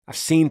I've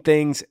seen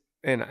things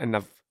and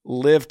I've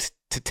lived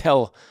to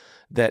tell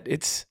that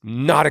it's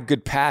not a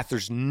good path.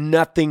 There's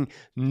nothing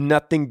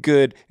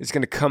good is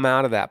going to come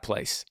out of that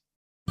place.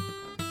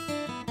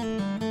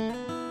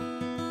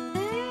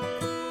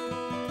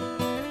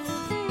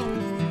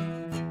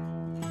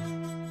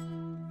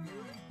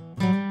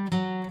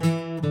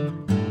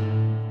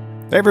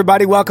 Hey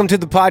everybody, welcome to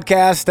the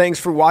podcast. Thanks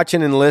for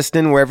watching and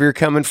listening wherever you're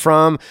coming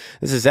from.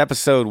 This is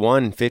episode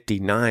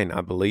 159,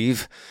 I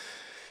believe.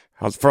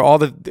 For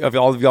all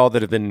of y'all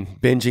that have been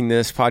binging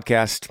this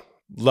podcast,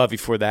 love you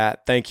for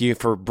that. Thank you.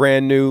 For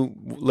brand new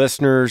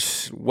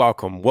listeners,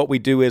 welcome. What we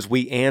do is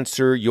we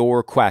answer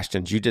your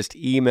questions. You just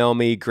email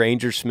me,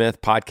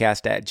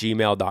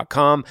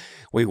 grangersmithpodcast@gmail.com.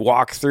 We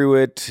walk through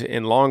it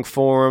in long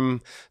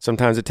form.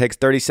 Sometimes it takes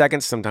 30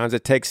 seconds. Sometimes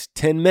it takes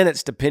 10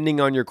 minutes,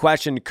 depending on your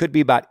question. It could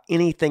be about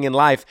anything in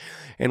life.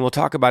 And we'll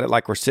talk about it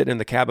like we're sitting in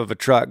the cab of a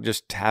truck,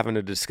 just having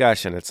a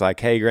discussion. It's like,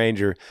 hey,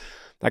 Granger,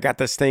 I got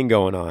this thing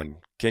going on.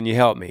 Can you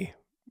help me?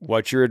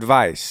 What's your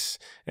advice?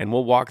 And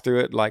we'll walk through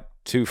it like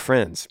two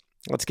friends.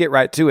 Let's get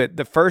right to it.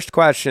 The first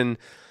question,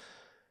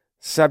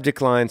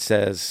 subject line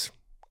says,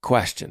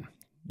 question.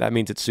 That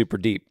means it's super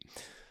deep.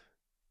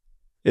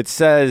 It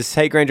says,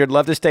 hey, Granger, I'd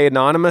love to stay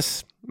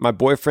anonymous. My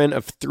boyfriend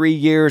of 3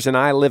 years and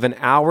I live an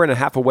hour and a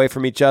half away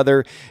from each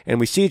other, and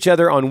we see each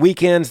other on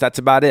weekends. That's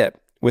about it.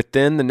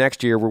 Within the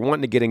next year, we're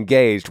wanting to get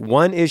engaged.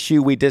 One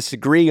issue we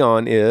disagree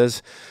on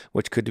is,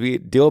 which could be a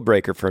deal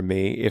breaker for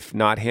me if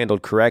not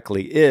handled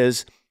correctly,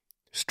 is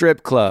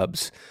strip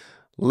clubs.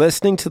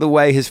 Listening to the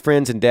way his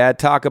friends and dad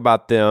talk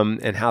about them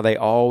and how they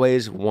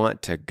always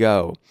want to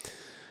go.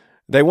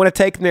 They want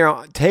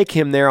to take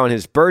him there on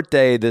his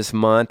birthday this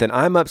month, and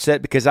I'm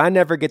upset because I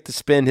never get to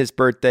spend his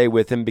birthday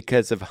with him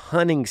because of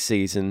hunting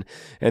season.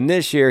 And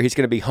this year he's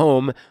going to be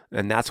home,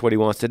 and that's what he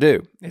wants to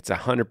do. It's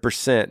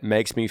 100%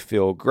 makes me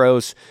feel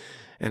gross,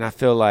 and I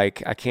feel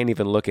like I can't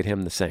even look at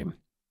him the same.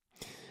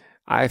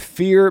 I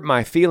fear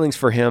my feelings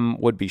for him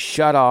would be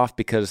shut off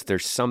because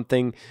there's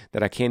something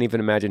that I can't even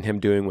imagine him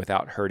doing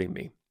without hurting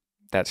me.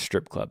 That's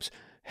strip clubs.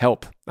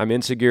 Help. I'm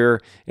insecure.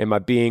 Am I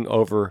being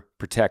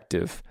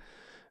overprotective?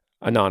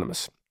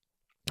 Anonymous.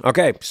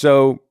 Okay,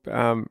 so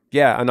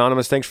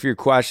Anonymous, thanks for your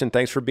question.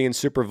 Thanks for being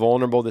super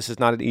vulnerable. This is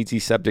not an easy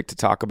subject to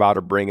talk about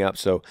or bring up,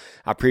 so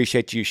I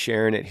appreciate you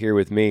sharing it here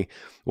with me.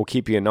 We'll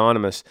keep you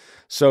anonymous.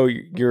 So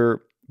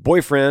your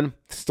boyfriend,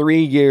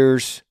 3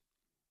 years,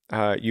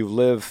 you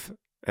live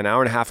an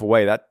hour and a half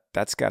away.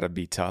 That's got to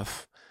be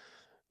tough.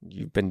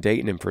 You've been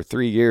dating him for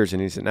 3 years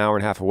and he's an hour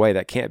and a half away.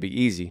 That can't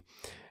be easy.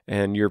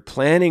 And you're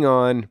planning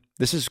on,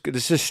 this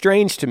is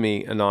strange to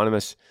me,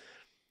 Anonymous.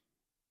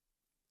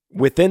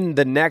 Within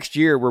the next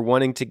year, we're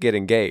wanting to get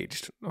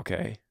engaged.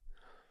 Okay.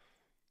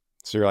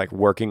 So you're like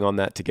working on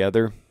that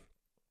together.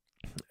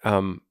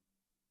 And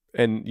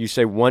you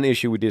say one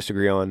issue we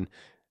disagree on,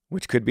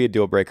 which could be a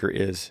deal breaker,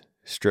 is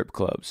strip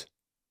clubs.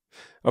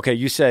 Okay.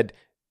 You said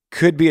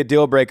could be a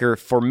deal breaker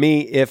for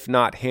me if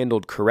not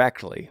handled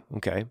correctly.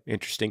 Okay,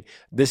 interesting.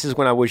 This is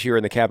when I wish you were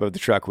in the cab of the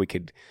truck. We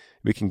can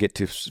get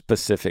to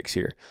specifics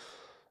here.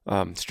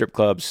 Strip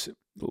clubs,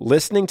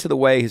 listening to the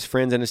way his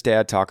friends and his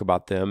dad talk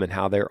about them and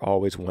how they're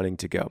always wanting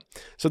to go.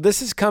 So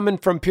this is coming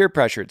from peer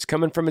pressure. It's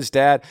coming from his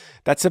dad.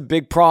 That's a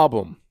big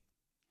problem.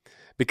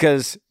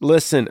 Because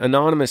listen,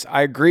 Anonymous,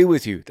 I agree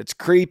with you. That's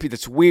creepy.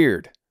 That's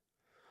weird.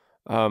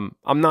 I'm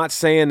not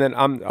saying that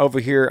I'm over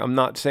here. I'm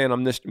not saying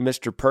I'm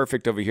Mr.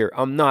 Perfect over here.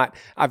 I'm not.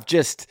 I've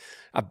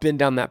been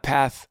down that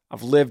path.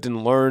 I've lived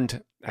and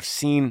learned. I've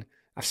seen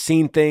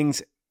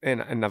things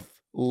and I've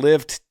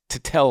lived to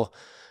tell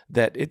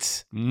that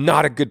it's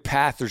not a good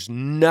path. There's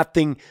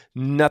nothing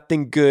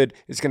good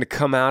is going to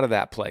come out of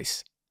that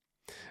place.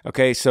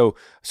 Okay, so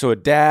a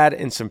dad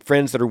and some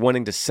friends that are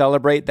wanting to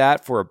celebrate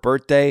that for a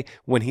birthday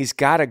when he's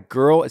got a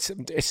girl,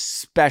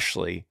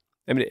 especially,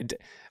 I mean,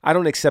 I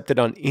don't accept it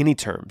on any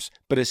terms,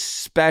 but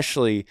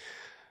especially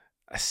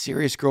a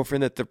serious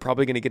girlfriend that they're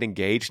probably going to get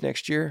engaged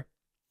next year.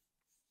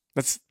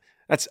 That's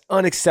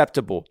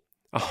unacceptable,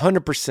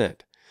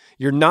 100%.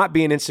 You're not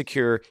being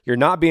insecure. You're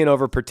not being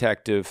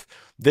overprotective.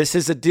 This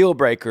is a deal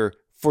breaker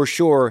for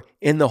sure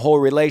in the whole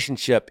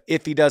relationship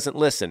if he doesn't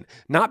listen.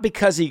 Not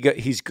because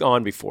he's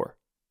gone before,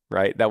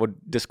 right? That would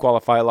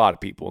disqualify a lot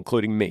of people,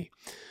 including me.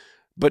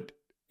 But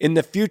in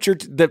the future,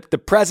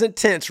 the present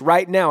tense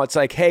right now, it's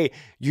like, hey,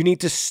 you need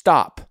to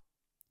stop.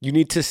 You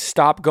need to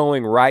stop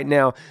going right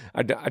now.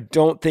 I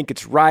don't think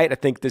it's right. I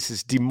think this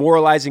is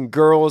demoralizing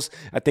girls.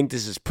 I think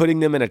this is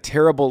putting them in a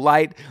terrible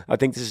light. I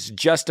think this is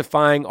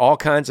justifying all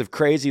kinds of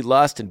crazy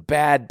lust and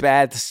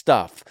bad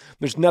stuff.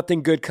 There's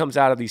nothing good comes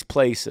out of these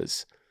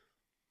places.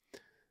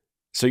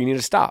 So you need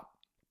to stop.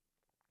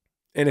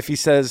 And if he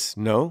says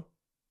no,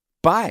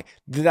 bye.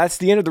 That's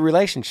the end of the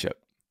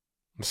relationship.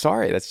 I'm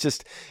sorry. That's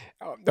just,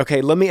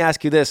 okay, let me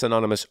ask you this,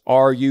 Anonymous.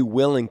 Are you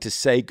willing to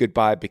say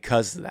goodbye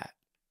because of that?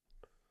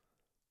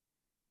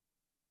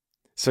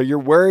 So you're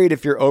worried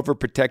if you're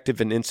overprotective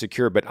and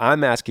insecure, but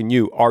I'm asking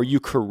you, are you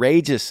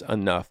courageous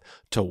enough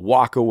to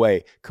walk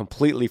away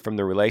completely from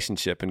the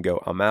relationship and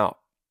go, I'm out?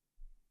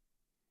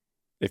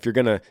 If you're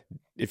gonna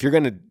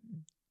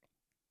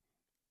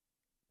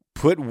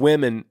put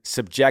women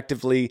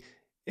subjectively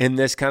in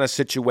this kind of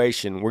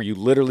situation where you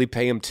literally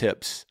pay them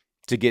tips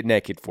to get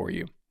naked for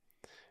you?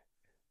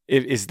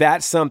 Is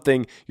that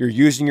something you're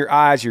using your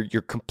eyes,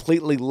 you're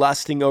completely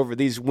lusting over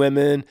these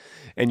women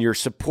and you're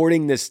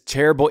supporting this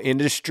terrible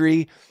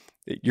industry?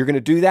 You're going to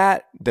do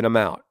that? Then I'm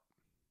out.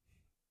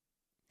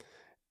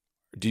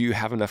 Do you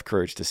have enough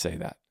courage to say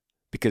that?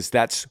 Because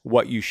that's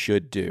what you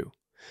should do.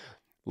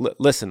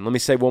 Listen, let me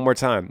say one more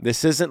time.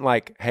 This isn't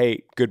like,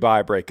 hey,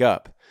 goodbye, break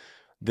up.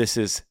 This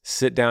is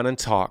sit down and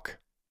talk.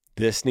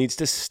 This needs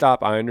to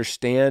stop. I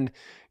understand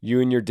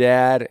you and your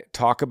dad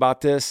talk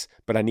about this,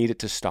 but I need it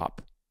to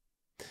stop.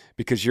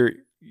 Because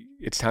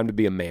it's time to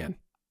be a man.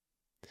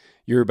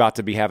 You're about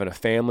to be having a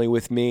family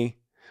with me.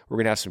 We're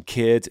going to have some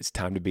kids. It's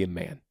time to be a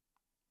man.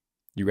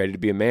 You ready to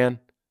be a man?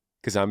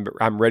 Because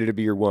I'm ready to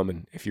be your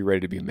woman if you're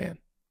ready to be a man,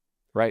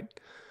 right?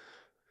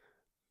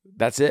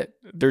 That's it.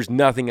 There's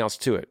nothing else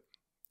to it.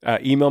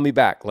 Email me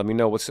back. Let me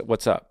know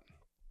what's up.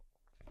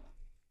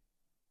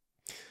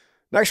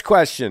 Next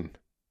question.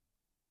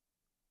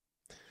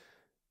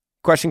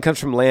 Question comes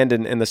from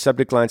Landon, and the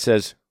subject line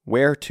says,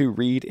 where to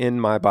read in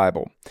my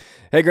Bible.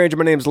 Hey, Granger,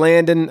 my name's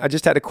Landon. I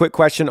just had a quick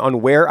question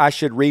on where I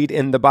should read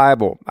in the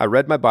Bible. I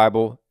read my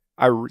Bible.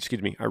 I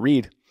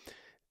read.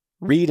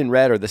 Read and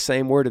read are the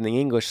same word in the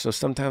English, so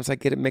sometimes I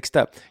get it mixed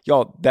up.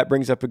 Y'all, that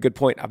brings up a good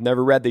point. I've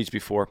never read these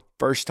before.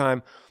 First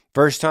time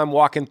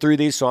walking through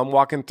these, so I'm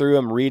walking through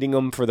them, reading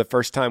them for the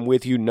first time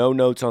with you. No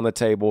notes on the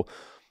table,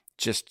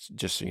 just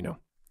so you know.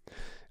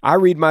 I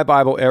read my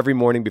Bible every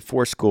morning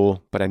before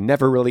school, but I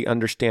never really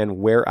understand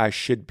where I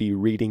should be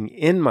reading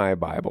in my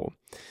Bible.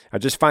 I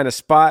just find a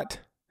spot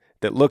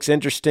that looks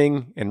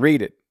interesting and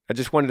read it. I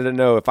just wanted to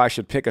know if I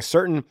should pick a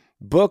certain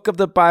book of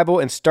the Bible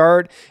and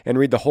start and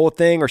read the whole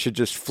thing, or should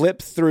just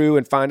flip through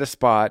and find a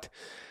spot.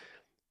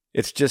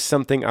 It's just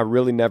something I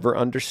really never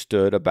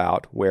understood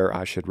about where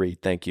I should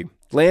read. Thank you.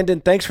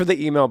 Landon, thanks for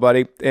the email,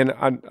 buddy. And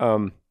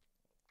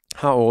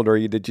how old are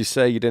you? Did you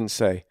say? You didn't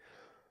say.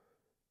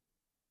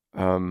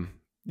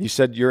 You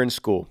said you're in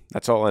school.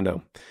 That's all I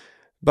know.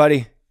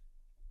 Buddy,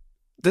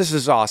 this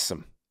is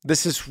awesome.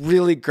 This is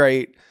really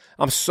great.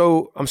 I'm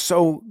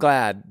so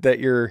glad that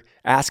you're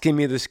asking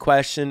me this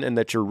question and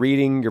that you're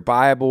reading your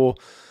Bible,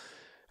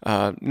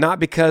 not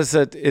because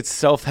it's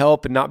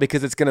self-help and not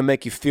because it's going to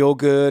make you feel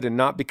good and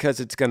not because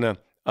it's going to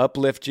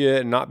uplift you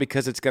and not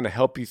because it's going to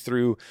help you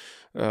through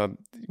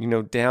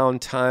down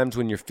times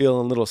when you're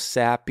feeling a little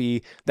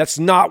sappy. That's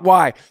not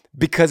why.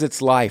 Because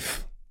it's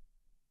life.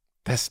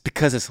 That's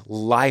because it's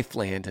life,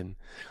 Landon.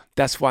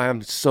 That's why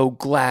I'm so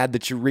glad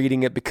that you're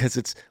reading it, because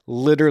it's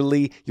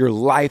literally your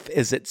life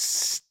is at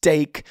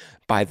stake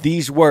by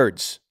these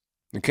words.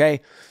 Okay?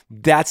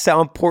 That's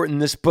how important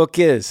this book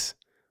is.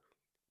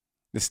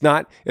 It's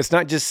not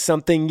just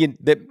something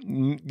that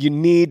you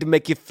need to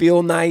make you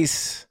feel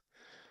nice.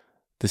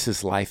 This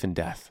is life and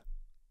death.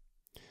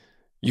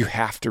 You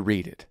have to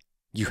read it.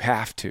 You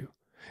have to.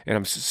 And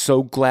I'm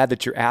so glad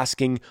that you're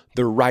asking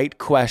the right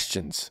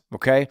questions.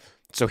 Okay?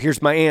 So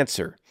here's my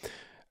answer.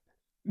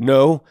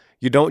 No,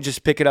 you don't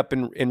just pick it up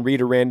and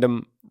read a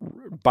random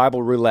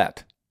Bible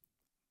roulette.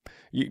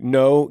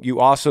 You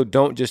also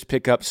don't just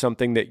pick up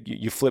something that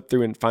you flip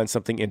through and find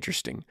something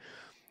interesting.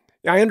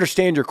 I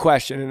understand your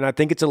question, and I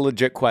think it's a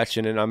legit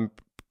question, and I'm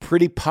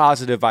pretty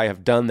positive I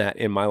have done that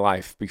in my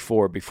life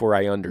before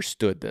I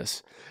understood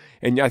this.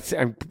 And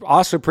I'm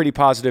also pretty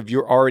positive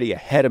you're already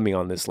ahead of me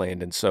on this,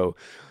 Landon, so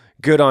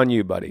good on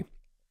you, buddy.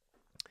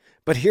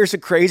 But here's a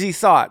crazy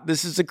thought.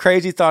 This is a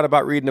crazy thought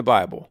about reading the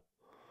Bible.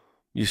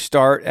 You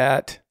start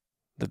at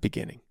the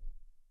beginning.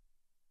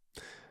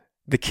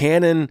 The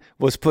canon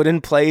was put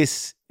in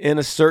place in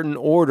a certain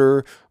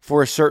order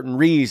for a certain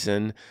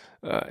reason,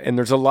 and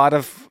there's a lot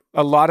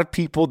of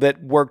people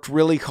that worked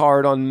really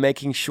hard on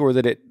making sure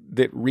that it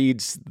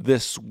reads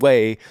this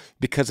way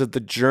because of the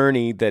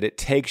journey that it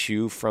takes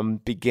you from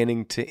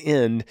beginning to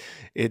end.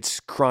 It's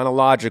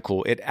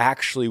chronological. It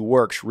actually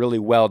works really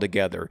well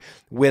together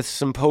with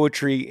some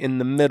poetry in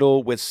the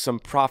middle, with some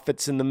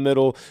prophets in the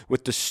middle,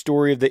 with the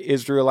story of the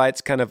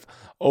Israelites kind of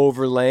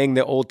overlaying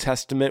the Old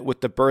Testament,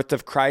 with the birth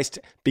of Christ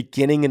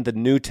beginning in the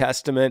New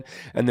Testament,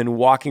 and then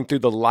walking through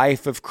the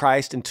life of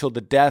Christ until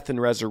the death and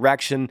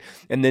resurrection,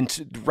 and then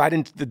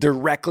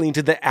directly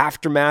into the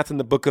aftermath in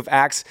the book of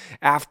Acts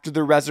after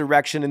the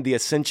resurrection and the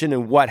ascension,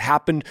 and what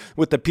happened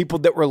with the people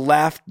that were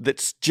left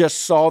that just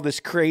saw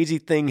this crazy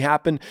thing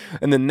happen.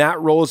 And then that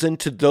rolls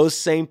into those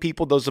same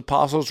people, those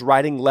apostles,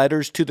 writing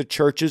letters to the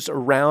churches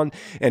around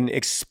and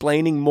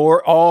explaining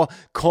more, all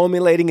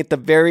culminating at the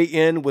very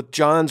end with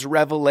John's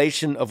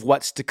revelation of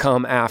what's to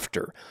come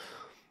after.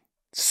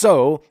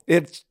 So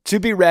it's to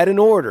be read in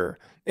order,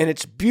 and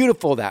it's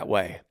beautiful that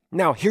way.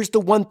 Now, here's the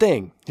one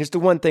thing,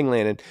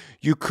 Landon.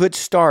 You could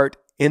start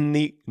in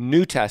the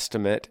New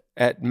Testament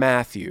at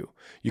Matthew.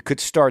 You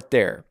could start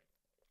there.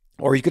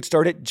 Or you could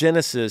start at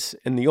Genesis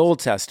in the Old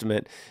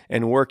Testament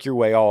and work your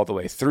way all the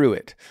way through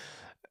it.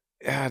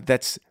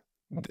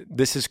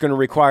 This is going to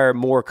require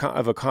more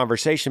of a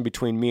conversation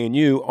between me and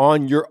you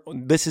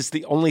this is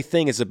the only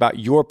thing is about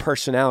your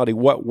personality,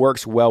 what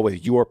works well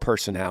with your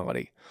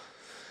personality.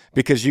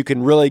 because you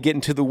can really get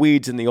into the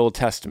weeds in the Old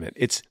Testament.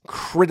 It's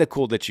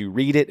critical that you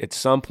read it at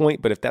some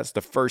point, but if that's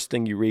the first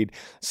thing you read,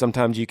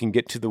 sometimes you can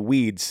get to the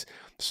weeds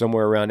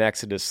somewhere around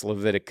Exodus,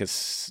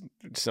 Leviticus,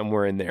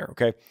 somewhere in there,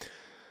 okay?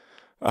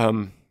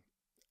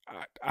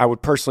 I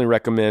would personally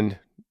recommend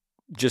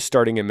just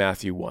starting in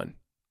Matthew 1.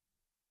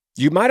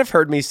 You might have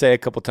heard me say a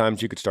couple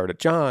times you could start at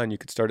John, you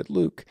could start at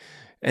Luke,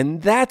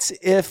 and that's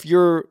if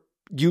you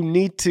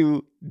need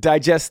to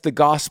digest the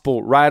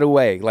gospel right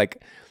away.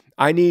 Like,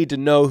 I need to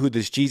know who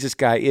this Jesus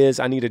guy is.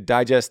 I need to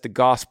digest the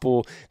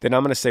gospel. Then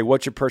I'm going to say,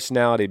 what's your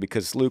personality?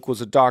 Because Luke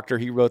was a doctor,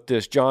 he wrote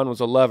this. John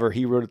was a lover,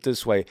 he wrote it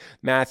this way.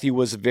 Matthew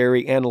was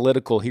very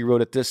analytical, he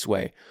wrote it this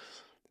way.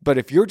 But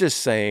if you're just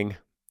saying,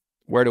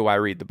 where do I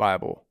read the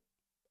Bible?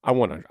 I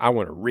want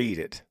to read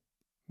it.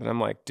 And I'm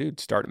like, dude,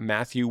 start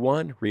Matthew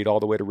 1, read all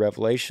the way to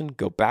Revelation,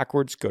 go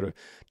backwards, go to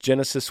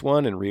Genesis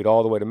 1 and read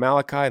all the way to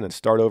Malachi, and then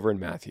start over in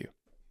Matthew.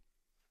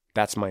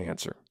 That's my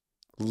answer.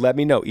 Let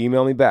me know.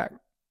 Email me back.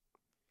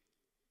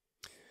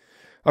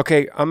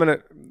 Okay, I'm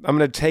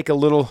gonna take a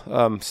little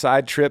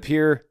side trip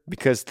here,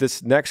 because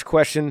this next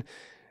question,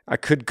 I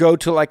could go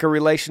to like a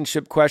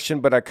relationship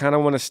question, but I kind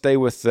of want to stay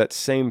with that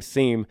same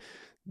theme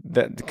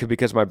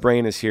because my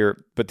brain is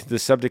here. But the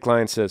subject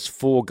line says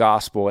full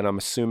gospel, and I'm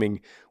assuming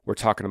we're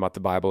talking about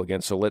the Bible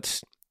again. So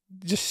let's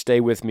just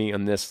stay with me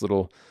on this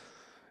little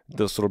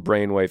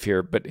brainwave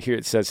here. But here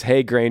it says,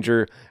 "Hey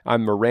Granger,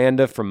 I'm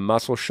Miranda from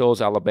Muscle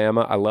Shoals,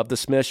 Alabama. I love the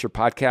Smiths, your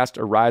podcast,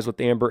 Arise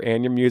with Amber,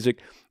 and your music.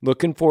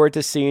 Looking forward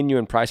to seeing you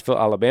in Priceville,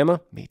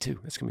 Alabama." Me too.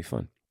 It's going to be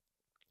fun.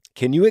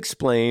 "Can you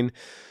explain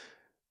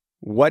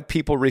what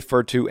people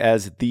refer to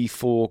as the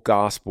full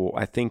gospel?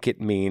 I think it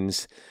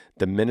means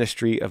the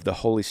ministry of the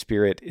Holy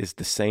Spirit is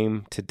the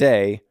same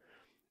today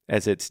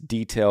as it's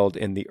detailed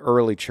in the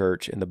early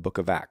church in the book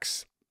of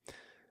Acts.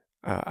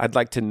 I'd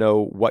like to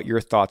know what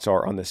your thoughts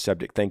are on this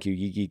subject. Thank you,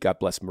 Yee. God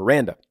bless,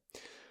 Miranda."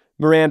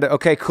 Miranda,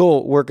 okay,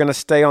 cool. We're going to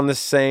stay on the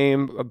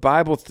same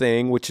Bible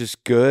thing, which is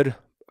good.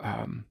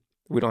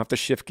 We don't have to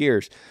shift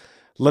gears.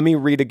 Let me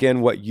read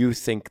again what you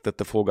think that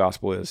the full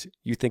gospel is.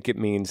 You think it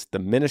means the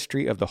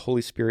ministry of the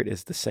Holy Spirit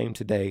is the same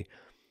today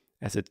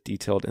as it's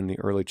detailed in the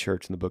early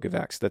church in the book of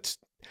Acts.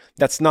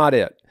 That's not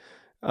it.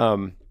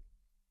 And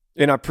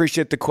I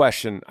appreciate the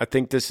question. I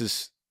think this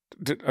is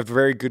a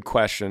very good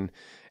question,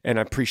 and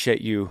I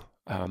appreciate you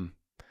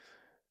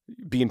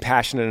being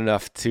passionate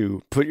enough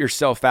to put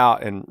yourself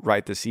out and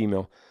write this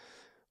email.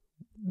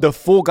 The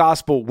full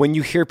gospel, when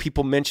you hear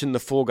people mention the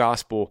full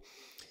gospel,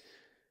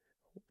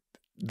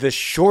 the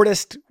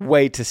shortest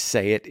way to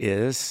say it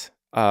is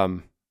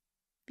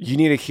you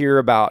need to hear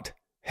about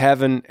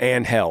heaven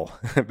and hell.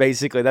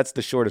 Basically, that's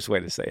the shortest way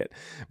to say it.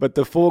 But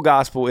the full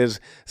gospel is,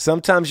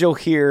 sometimes you'll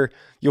hear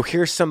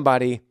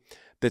somebody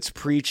that's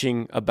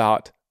preaching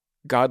about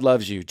God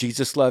loves you,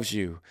 Jesus loves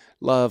you,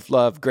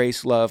 love,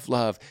 grace,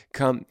 love.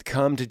 Come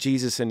to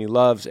Jesus, and he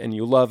loves, and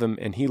you love him,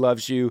 and he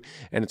loves you,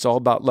 and it's all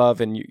about love,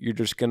 and you're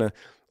just gonna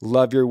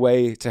love your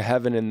way to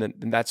heaven, and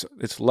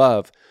it's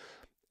love,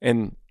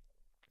 and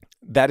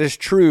that is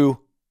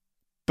true,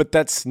 but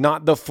that's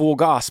not the full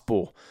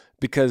gospel,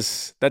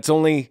 because that's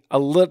only a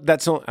little.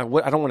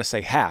 I don't want to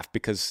say half,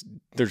 because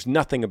there's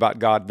nothing about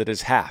God that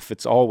is half.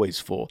 It's always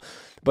full,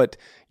 but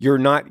you're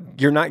not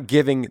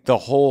giving the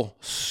whole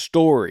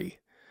story.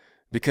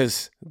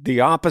 Because the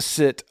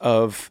opposite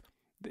of,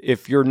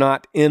 if you're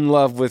not in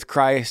love with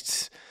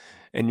Christ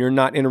and you're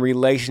not in a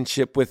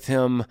relationship with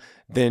him,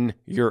 then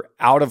you're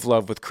out of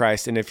love with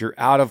Christ. And if you're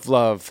out of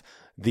love,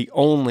 the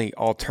only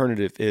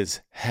alternative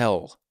is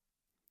hell,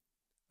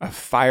 a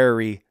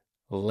fiery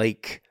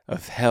lake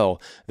of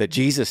hell that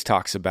Jesus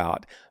talks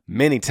about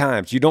many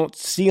times. You don't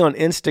see on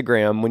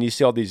Instagram, when you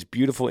see all these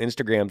beautiful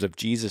Instagrams of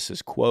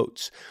Jesus's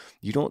quotes,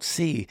 you don't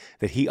see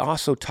that he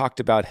also talked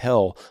about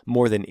hell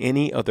more than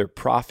any other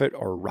prophet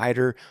or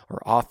writer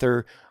or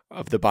author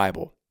of the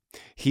Bible.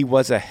 He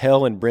was a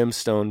hell and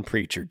brimstone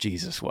preacher,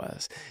 Jesus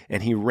was,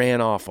 and he ran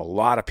off a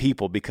lot of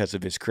people because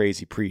of his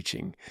crazy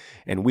preaching,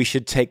 and we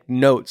should take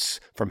notes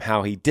from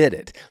how he did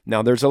it.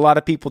 Now, there's a lot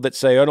of people that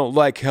say, I don't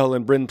like hell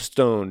and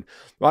brimstone.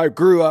 My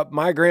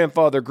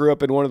grandfather grew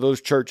up in one of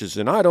those churches,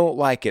 and I don't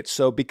like it.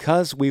 So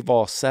because we've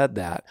all said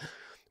that,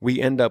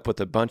 we end up with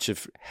a bunch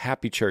of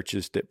happy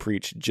churches that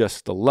preach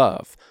just the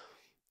love.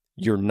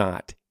 You're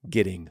not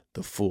getting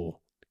the full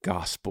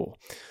gospel.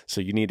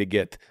 So you need to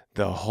get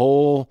the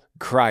whole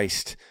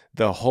Christ,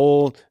 the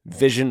whole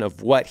vision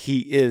of what he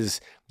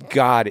is,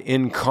 God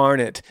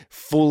incarnate,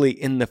 fully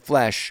in the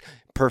flesh,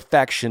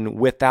 perfection,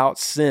 without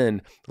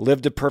sin,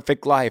 lived a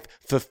perfect life,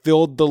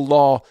 fulfilled the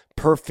law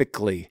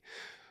perfectly,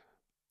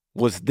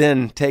 was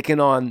then taken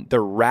on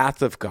the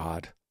wrath of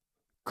God,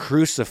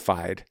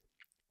 crucified,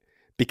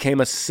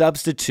 became a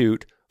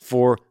substitute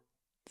for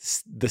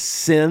the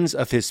sins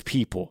of his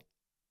people,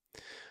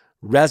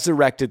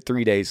 resurrected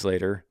 3 days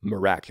later,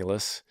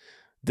 miraculous.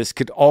 This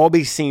could all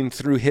be seen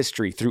through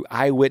history, through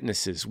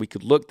eyewitnesses. We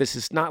could look, this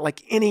is not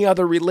like any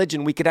other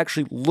religion. We could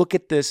actually look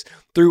at this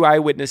through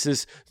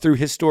eyewitnesses, through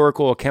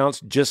historical accounts,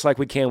 just like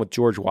we can with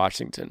George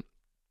Washington.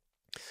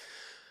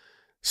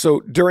 So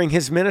during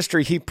his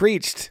ministry, he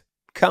preached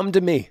Come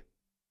to me.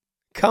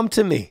 Come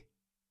to me.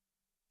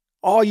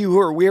 All you who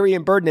are weary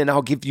and burdened, and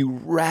I'll give you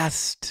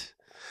rest.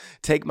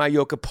 Take my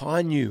yoke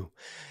upon you.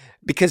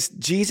 Because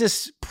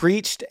Jesus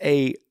preached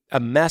a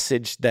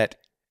message that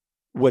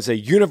was a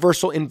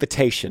universal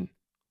invitation,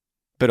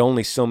 but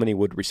only so many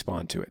would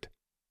respond to it.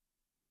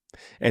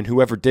 And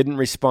whoever didn't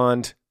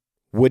respond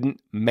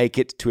wouldn't make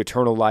it to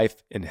eternal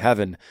life in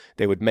heaven.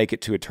 They would make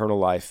it to eternal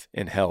life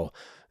in hell.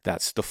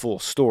 That's the full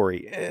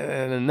story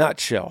in a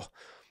nutshell.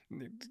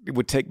 It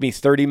would take me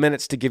 30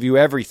 minutes to give you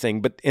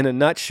everything, but in a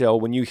nutshell,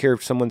 when you hear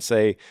someone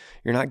say,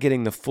 you're not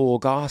getting the full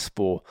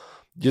gospel,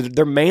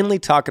 they're mainly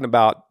talking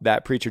about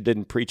that preacher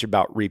didn't preach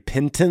about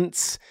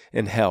repentance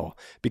in hell,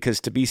 because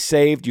to be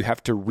saved, you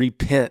have to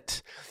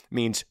repent. It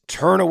means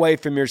turn away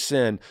from your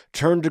sin,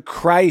 turn to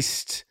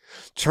Christ,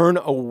 turn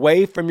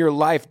away from your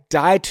life,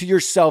 die to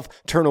yourself,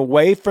 turn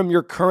away from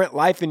your current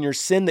life and your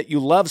sin that you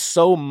love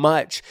so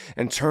much,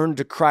 and turn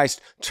to Christ,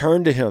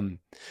 turn to Him.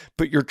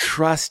 Put your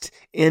trust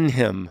in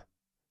Him,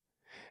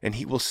 and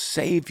He will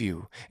save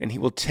you, and He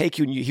will take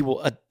you, and He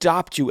will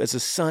adopt you as a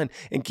son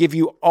and give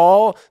you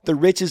all the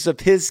riches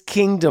of His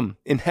kingdom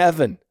in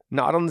heaven,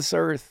 not on this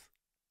earth.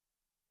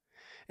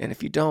 And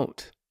if you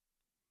don't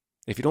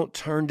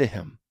turn to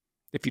Him,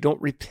 if you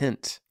don't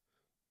repent,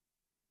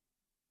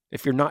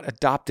 if you're not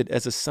adopted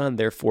as a son,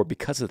 therefore,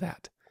 because of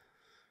that,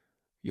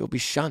 you'll be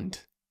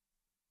shunned,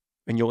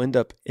 and you'll end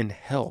up in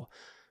hell.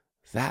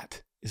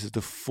 That is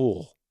the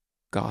full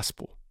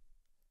gospel.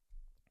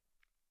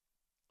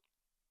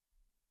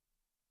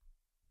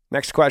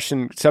 Next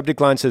question,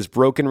 subject line says,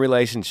 broken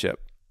relationship.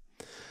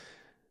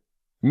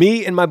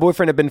 Me and my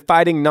boyfriend have been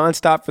fighting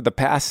nonstop for the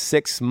past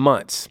 6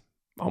 months,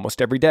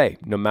 almost every day,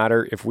 no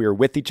matter if we are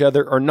with each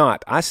other or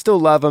not. I still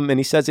love him, and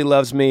he says he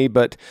loves me,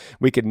 but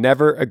we could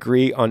never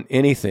agree on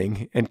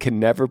anything and can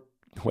never,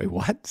 wait,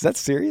 what? Is that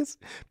serious?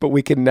 But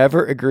we can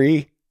never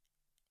agree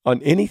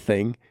on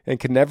anything and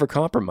can never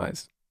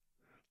compromise.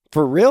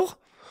 For real?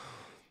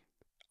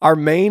 Our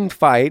main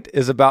fight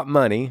is about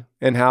money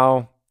and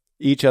how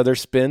each other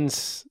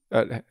spends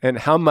and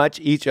how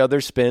much each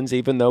other spends,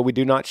 even though we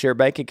do not share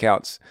bank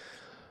accounts.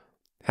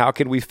 How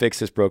can we fix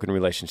this broken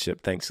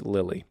relationship? Thanks,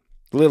 Lily.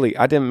 Lily,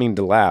 I didn't mean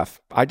to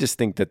laugh. I just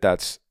think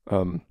that's,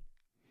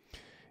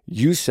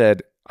 you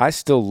said, I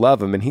still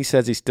love him, and he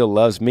says he still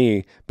loves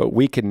me, but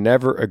we can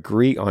never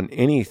agree on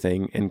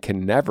anything and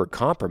can never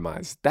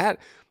compromise.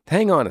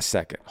 Hang on a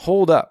second.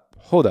 Hold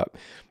up.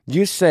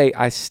 You say,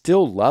 I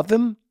still love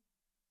him,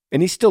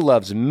 and he still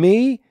loves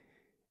me,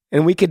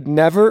 and we could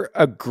never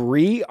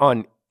agree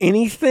on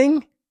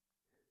anything?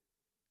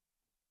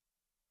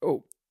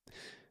 Oh,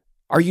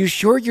 are you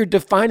sure you're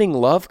defining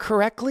love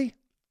correctly?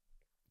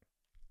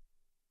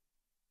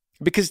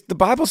 Because the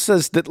Bible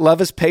says that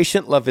love is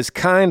patient, love is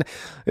kind,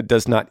 it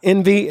does not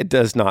envy, it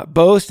does not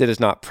boast, it is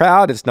not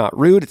proud, it's not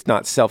rude, it's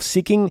not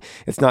self-seeking,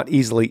 it's not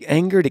easily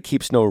angered, it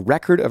keeps no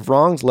record of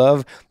wrongs.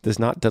 Love does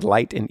not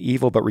delight in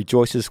evil, but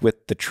rejoices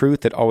with the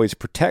truth. It always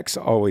protects,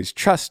 always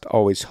trusts,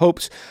 always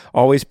hopes,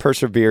 always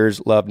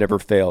perseveres. Love never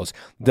fails.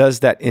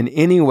 Does that in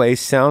any way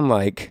sound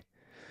like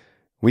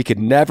we could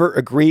never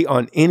agree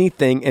on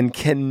anything and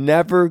can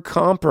never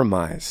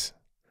compromise?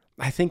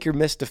 I think you're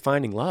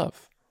misdefining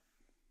love.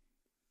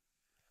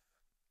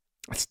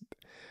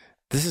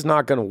 This is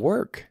not going to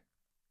work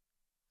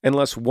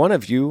unless one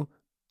of you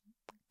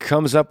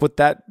comes up with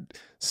that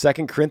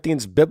 2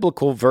 Corinthians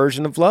biblical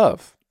version of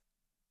love.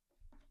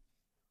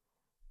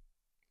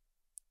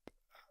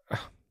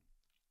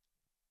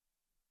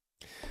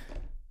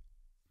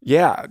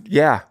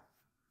 Yeah.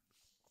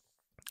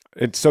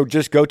 And so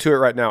just go to it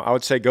right now. I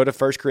would say go to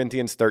 1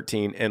 Corinthians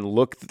 13 and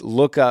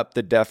look up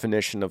the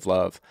definition of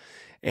love.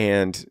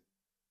 And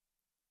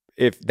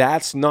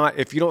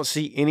if you don't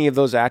see any of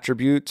those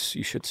attributes,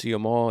 you should see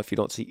them all. If you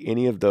don't see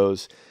any of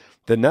those,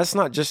 then that's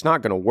not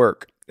going to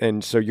work.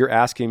 And so you're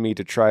asking me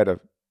to try to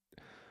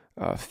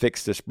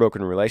fix this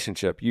broken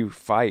relationship. You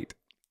fight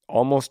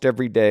almost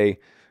every day,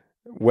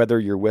 whether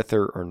you're with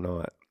her or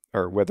not,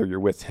 or whether you're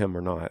with him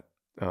or not.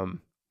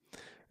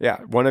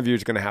 One of you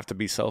is going to have to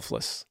be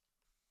selfless.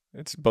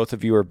 It's both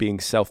of you are being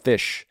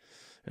selfish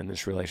in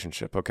this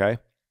relationship. Okay.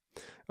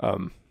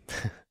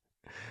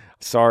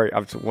 Sorry.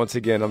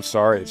 I'm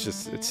sorry. It's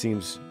just, it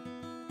seems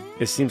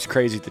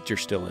crazy that you're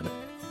still in it.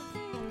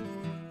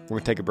 We're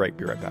going to take a break.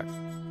 Be right back.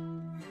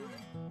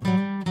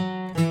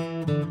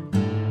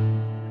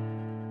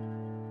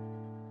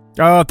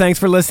 Oh, thanks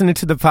for listening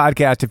to the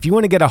podcast. If you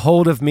want to get a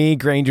hold of me,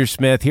 Granger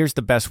Smith, here's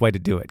the best way to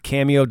do it.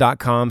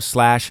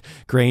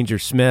 Cameo.com/Granger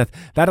Smith.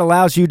 That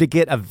allows you to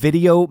get a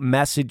video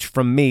message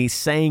from me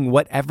saying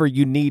whatever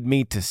you need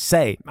me to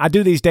say. I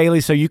do these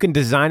daily so you can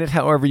design it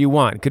however you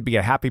want. It could be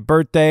a happy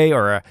birthday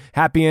or a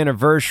happy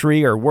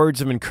anniversary or words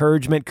of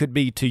encouragement. Could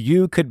be to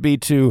you, could be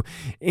to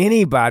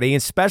anybody,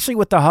 especially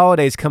with the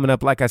holidays coming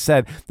up. Like I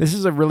said, this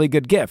is a really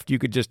good gift. You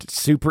could just,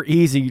 super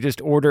easy. You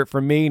just order it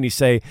from me and you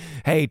say,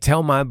 hey,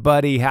 tell my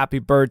buddy happy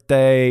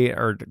birthday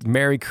or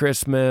Merry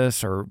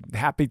Christmas or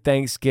Happy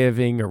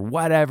Thanksgiving or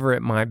whatever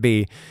it might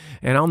be.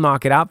 And I'll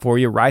knock it out for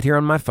you right here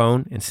on my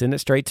phone and send it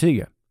straight to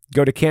you.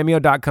 Go to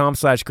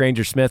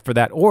cameo.com/Granger Smith for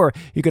that, or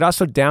you could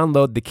also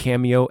download the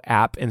Cameo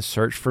app and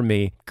search for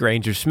me,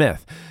 Granger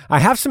Smith. I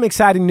have some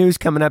exciting news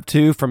coming up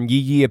too from Yee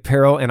Yee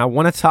Apparel, and I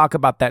want to talk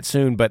about that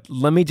soon, but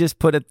let me just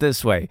put it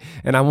this way,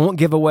 and I won't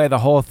give away the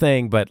whole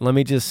thing, but let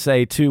me just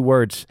say 2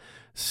 words: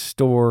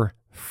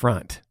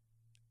 storefront.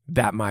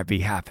 That might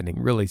be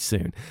happening really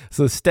soon.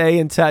 So stay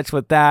in touch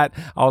with that.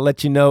 I'll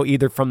let you know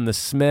either from the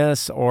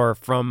Smiths or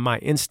from my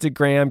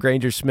Instagram,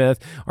 Granger Smith,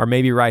 or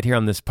maybe right here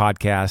on this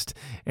podcast.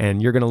 And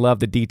you're going to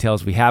love the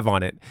details we have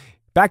on it.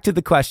 Back to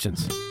the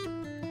questions.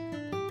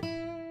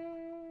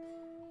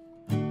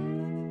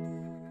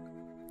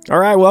 All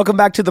right, welcome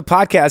back to the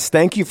podcast.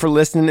 Thank you for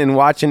listening and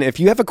watching. If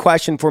you have a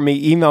question for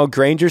me, email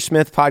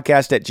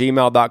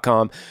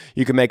grangersmithpodcast@gmail.com.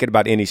 You can make it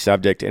about any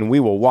subject, and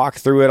we will walk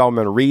through it. I'm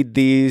going to read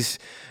these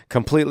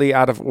completely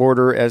out of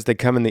order as they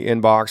come in the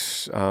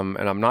inbox,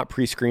 and I'm not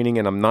pre-screening,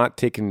 and I'm not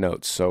taking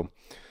notes. So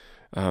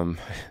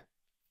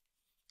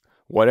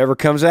whatever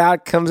comes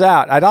out, comes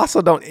out. I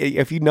also don't,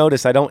 if you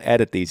notice, I don't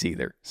edit these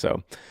either.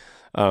 So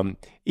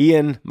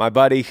Ian, my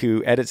buddy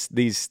who edits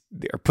these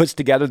or puts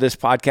together this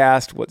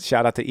podcast,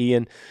 shout out to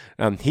Ian.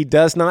 He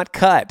does not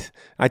cut.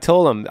 I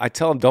tell him,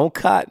 don't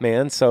cut,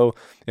 man. So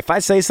if I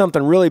say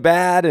something really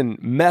bad and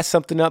mess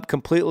something up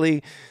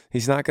completely,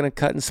 he's not going to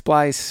cut and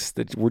splice.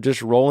 We're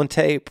just rolling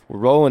tape. We're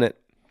rolling it.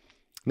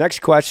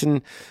 Next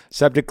question,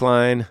 subject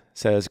line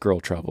says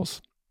girl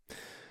troubles.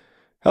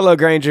 Hello,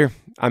 Granger.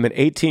 I'm an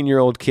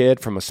 18-year-old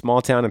kid from a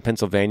small town in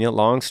Pennsylvania.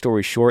 Long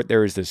story short,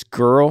 there is this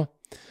girl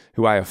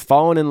who I have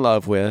fallen in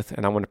love with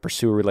and I want to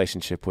pursue a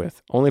relationship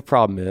with. Only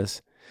problem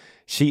is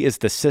she is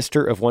the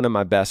sister of one of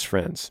my best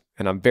friends,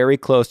 and I'm very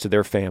close to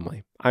their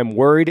family. I'm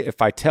worried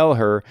if I tell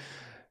her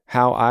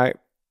how I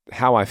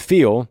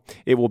feel,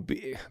 it will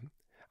be...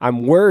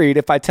 I'm worried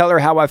if I tell her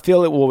how I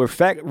feel, it will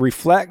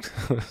reflect.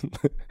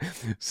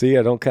 See,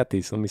 I don't cut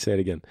these. Let me say it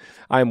again.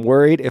 I'm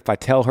worried if I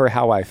tell her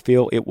how I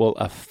feel, it will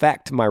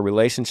affect my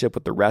relationship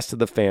with the rest of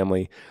the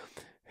family,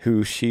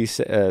 who she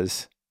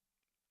says...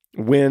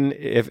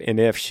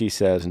 if she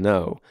says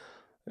no.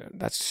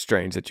 That's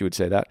strange that you would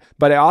say that.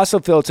 But I also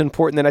feel it's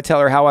important that I tell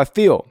her how I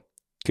feel.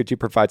 Could you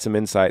provide some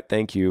insight?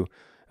 Thank you,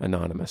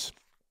 Anonymous.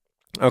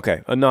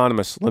 Okay,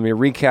 Anonymous, let me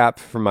recap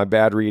from my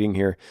bad reading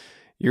here.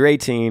 You're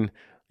 18.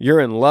 You're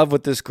in love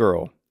with this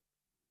girl.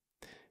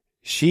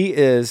 She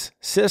is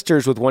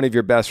sisters with one of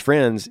your best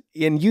friends,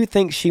 and you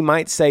think she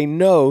might say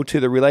no to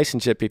the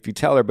relationship if you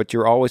tell her, but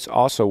you're always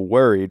also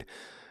worried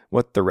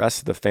what the rest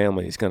of the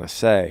family is going to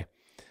say.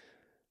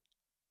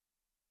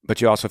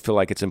 But you also feel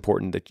like it's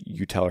important that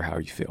you tell her how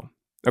you feel.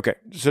 Okay,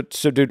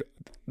 so dude,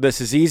 this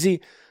is easy.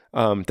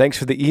 Thanks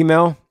for the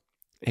email,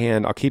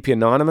 and I'll keep you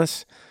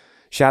anonymous.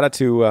 Shout out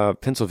to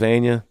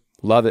Pennsylvania.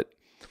 Love it.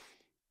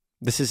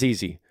 This is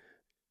easy.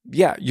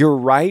 Yeah, you're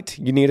right.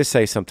 You need to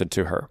say something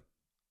to her,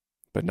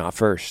 but not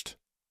first.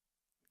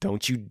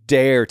 Don't you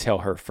dare tell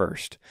her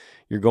first.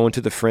 You're going to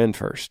the friend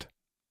first.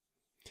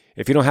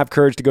 If you don't have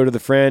courage to go to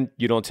the friend,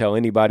 you don't tell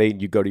anybody.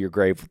 You go to your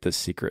grave with this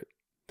secret.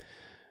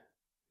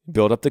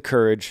 Build up the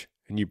courage,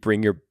 and you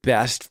bring your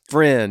best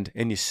friend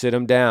and you sit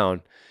him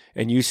down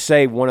and you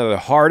say one of the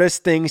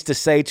hardest things to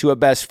say to a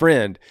best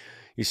friend.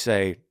 You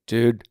say,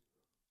 dude,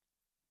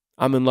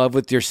 I'm in love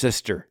with your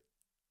sister.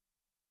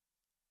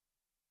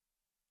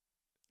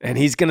 And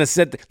he's going to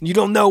sit, you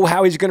don't know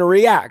how he's going to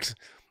react.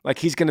 Like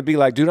he's going to be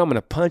like, dude, I'm going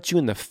to punch you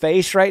in the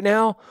face right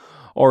now.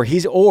 Or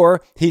he's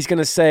going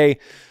to say,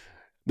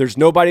 there's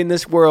nobody in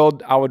this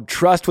world I would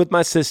trust with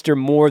my sister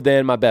more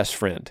than my best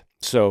friend.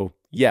 So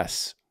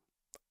yes,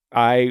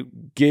 I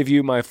give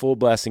you my full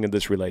blessing of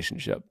this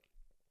relationship.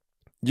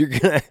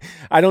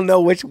 I don't know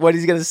what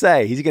he's going to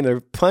say. He's going to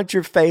punch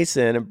your face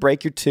in and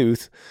break your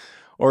tooth,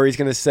 or he's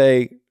going to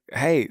say,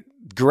 hey,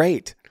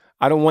 great.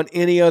 I don't want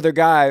any other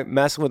guy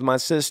messing with my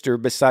sister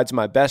besides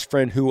my best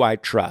friend who I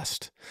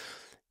trust.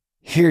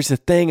 Here's the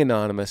thing,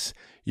 Anonymous.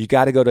 You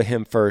got to go to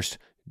him first.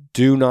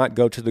 Do not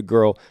go to the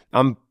girl.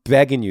 I'm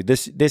begging you.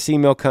 This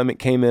email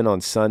came in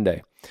on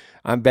Sunday.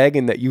 I'm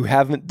begging that you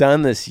haven't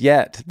done this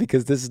yet,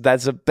 because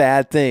that's a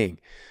bad thing.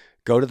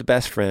 Go to the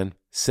best friend,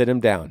 sit him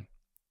down,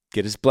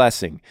 get his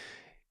blessing.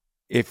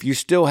 If you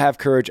still have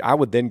courage, I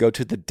would then go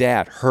to the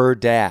dad, her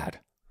dad.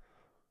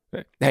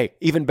 Hey,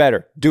 even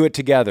better, do it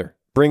together.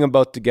 Bring them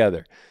both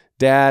together.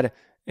 Dad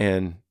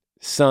and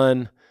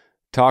son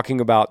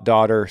talking about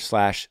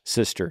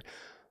daughter/sister.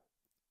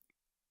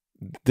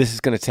 This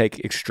is going to take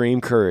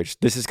extreme courage.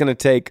 This is going to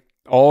take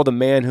all the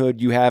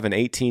manhood you have in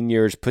 18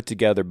 years put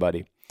together,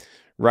 buddy,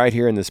 right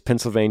here in this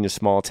Pennsylvania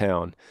small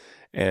town.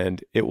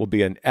 And it will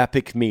be an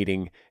epic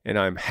meeting, and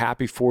I'm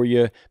happy for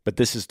you, but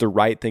this is the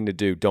right thing to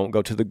do. Don't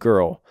go to the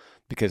girl,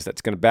 because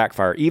that's going to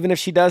backfire. Even if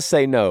she does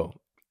say no.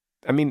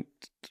 I mean,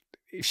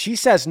 if she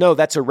says no,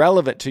 that's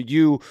irrelevant to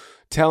you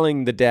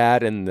telling the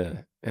dad and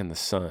the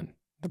son,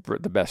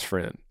 the best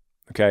friend.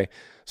 Okay?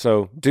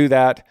 So do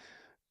that.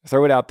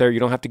 Throw it out there. You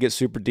don't have to get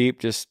super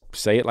deep. Just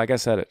say it like I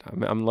said it.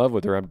 I'm in love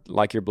with her. I'd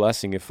like your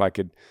blessing if I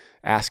could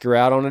ask her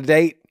out on a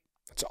date.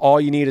 That's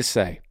all you need to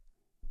say.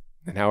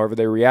 And however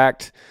they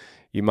react,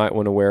 you might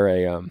want to wear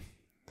a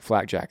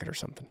flak jacket or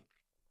something.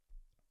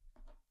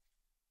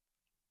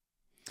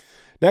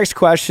 Next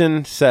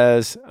question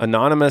says,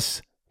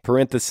 anonymous,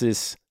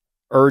 parenthesis,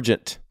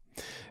 urgent.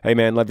 Hey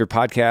man, love your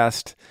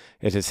podcast.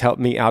 It has helped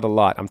me out a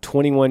lot. I'm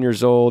 21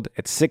 years old.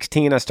 At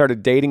 16, I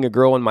started dating a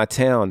girl in my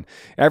town.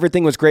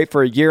 Everything was great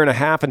for a year and a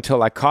half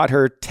until I caught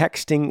her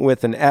texting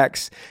with an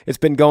ex. It's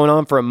been going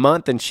on for a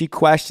month, and she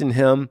questioned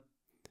him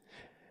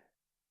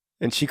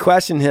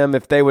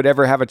if they would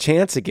ever have a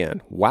chance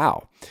again.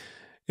 Wow.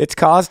 It's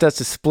caused us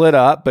to split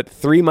up, but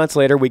 3 months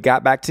later, we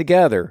got back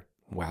together.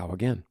 Wow,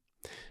 again.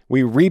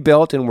 We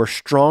rebuilt and were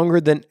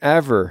stronger than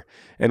ever.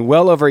 And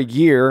well over a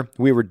year,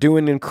 we were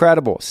doing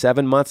incredible.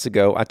 7 months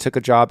ago, I took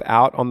a job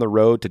out on the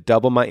road to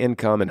double my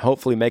income and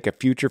hopefully make a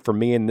future for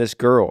me and this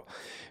girl.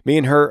 Me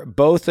and her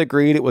both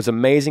agreed it was an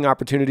amazing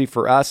opportunity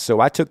for us, so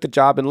I took the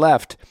job and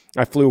left.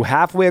 I flew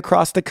halfway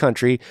across the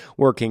country,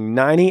 working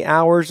 90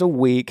 hours a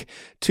week.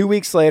 2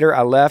 weeks later,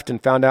 I left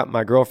and found out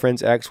my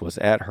girlfriend's ex was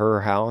at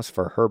her house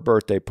for her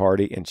birthday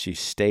party, and she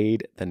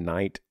stayed the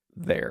night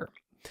there.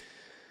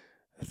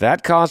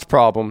 That caused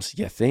problems,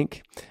 you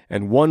think?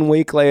 And 1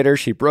 week later,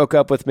 she broke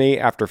up with me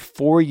after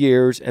 4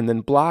 years and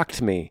then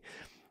blocked me.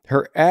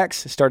 Her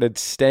ex started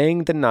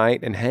staying the night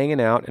and hanging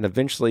out, and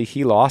eventually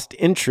he lost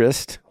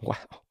interest. Wow.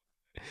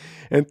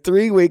 And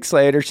 3 weeks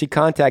later, she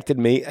contacted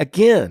me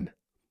again.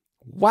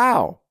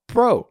 Wow,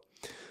 bro.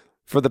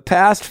 For the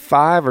past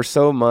 5 or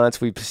so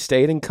months, we've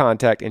stayed in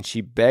contact, and she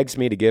begs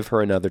me to give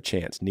her another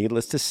chance.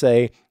 Needless to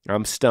say,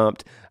 I'm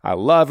stumped. I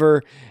love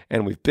her,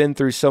 and we've been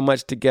through so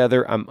much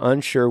together. I'm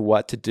unsure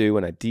what to do,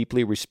 and I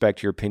deeply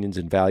respect your opinions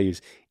and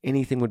values.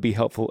 Anything would be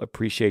helpful.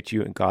 Appreciate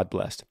you, and God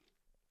bless.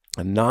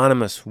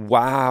 Anonymous.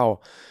 Wow.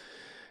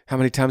 How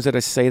many times did I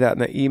say that in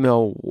the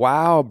email?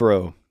 Wow,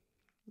 bro.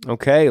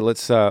 Okay,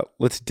 let's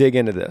dig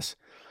into this.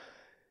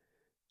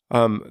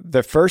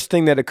 The first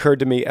thing that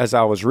occurred to me as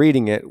I was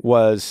reading it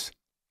was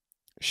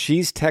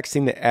she's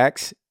texting the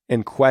ex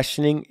and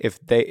questioning if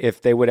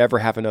they would ever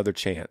have another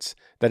chance.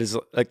 That is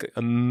like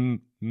a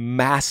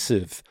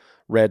massive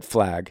red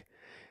flag.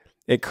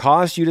 It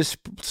caused you to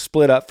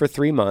split up for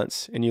 3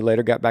 months, and you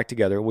later got back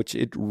together, which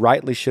it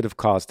rightly should have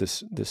caused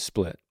this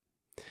split.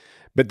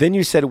 But then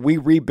you said, we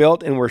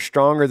rebuilt and we're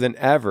stronger than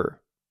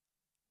ever.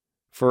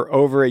 For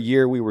over a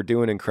year, we were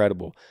doing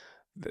incredible.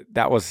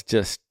 That was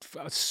just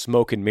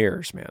smoke and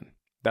mirrors, man.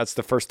 That's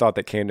the first thought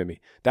that came to me.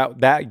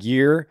 That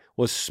year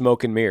was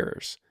smoke and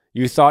mirrors.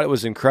 You thought it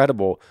was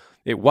incredible.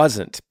 It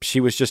wasn't. She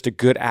was just a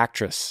good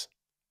actress,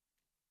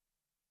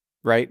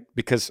 right?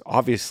 Because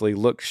obviously,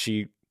 look,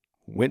 she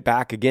went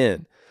back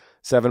again.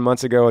 7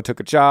 months ago, I took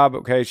a job.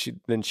 Okay,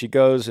 then she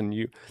goes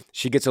and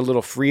she gets a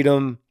little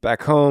freedom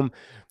back home.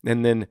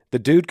 And then the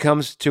dude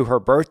comes to her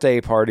birthday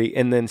party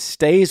and then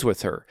stays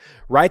with her.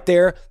 Right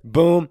there,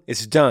 boom,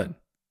 it's done.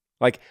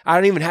 Like, I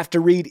don't even have to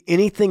read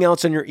anything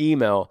else in your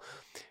email.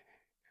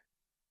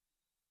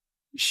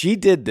 She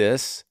did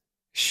this.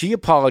 She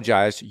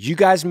apologized. You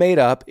guys made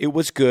up. It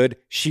was good.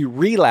 She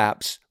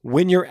relapsed.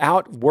 When you're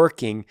out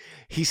working,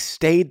 he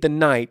stayed the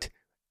night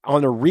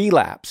on a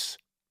relapse,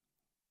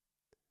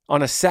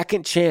 on a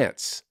second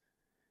chance.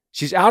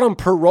 She's out on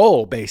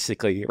parole,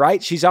 basically,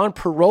 right? She's on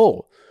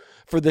parole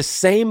for the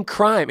same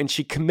crime, and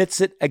she commits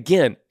it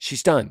again.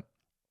 She's done.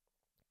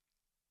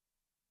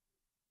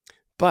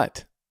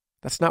 But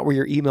that's not where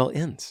your email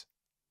ends.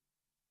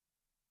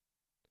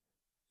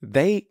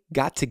 They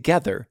got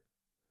together.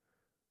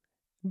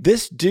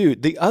 This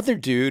dude, the other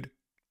dude,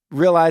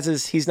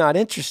 realizes he's not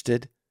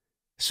interested,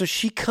 so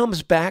she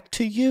comes back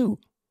to you.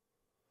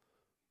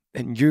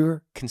 And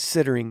you're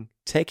considering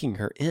taking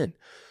her in.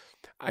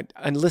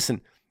 And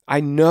listen,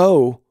 I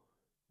know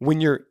when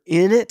you're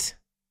in it,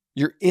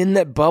 you're in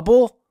that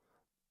bubble,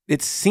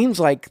 it seems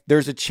like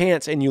there's a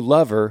chance and you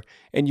love her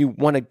and you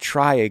want to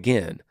try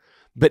again.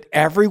 But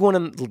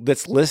everyone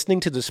that's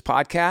listening to this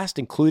podcast,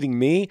 including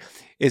me,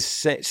 is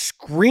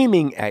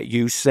screaming at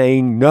you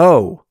saying,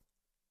 no,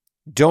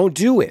 don't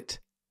do it.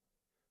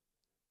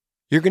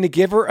 You're going to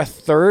give her a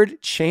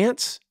third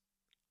chance?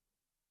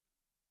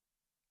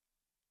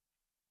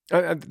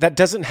 That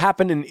doesn't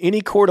happen in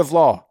any court of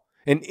law,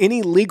 in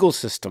any legal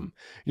system.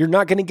 You're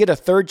not going to get a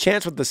third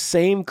chance with the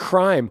same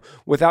crime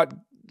without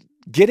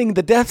getting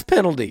the death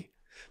penalty.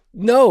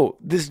 No,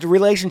 this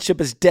relationship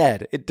is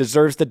dead. It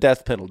deserves the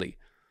death penalty.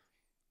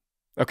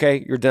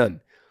 Okay, you're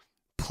done.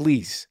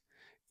 Please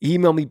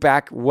email me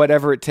back,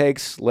 whatever it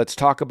takes. Let's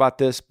talk about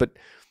this. But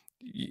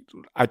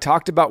I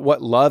talked about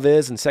what love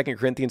is in 2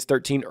 Corinthians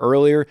 13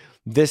 earlier.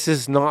 This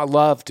is not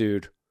love,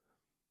 dude.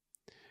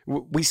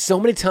 We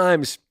so many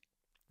times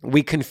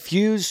we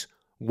confuse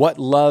what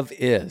love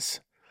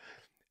is,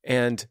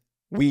 and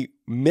we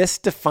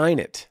misdefine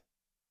it.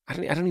 I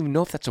don't even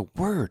know if that's a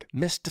word,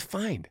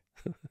 misdefined.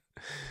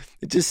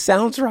 It just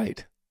sounds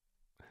right.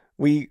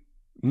 We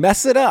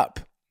mess it up.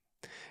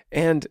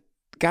 And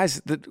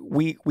guys,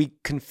 we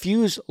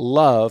confuse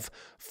love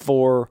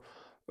for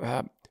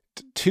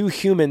two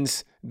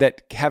humans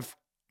that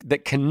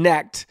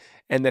connect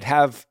and that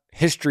have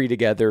history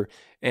together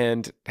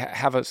and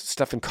have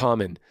stuff in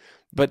common.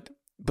 But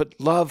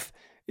love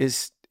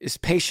is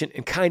patient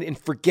and kind and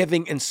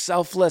forgiving and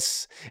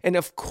selfless. And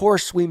of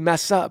course we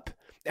mess up.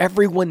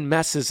 Everyone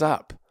messes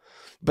up,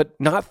 but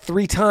not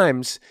 3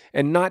 times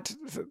and not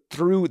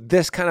through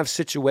this kind of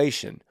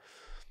situation.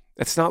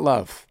 That's not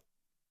love.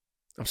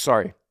 I'm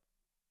sorry.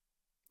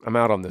 I'm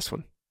out on this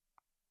one.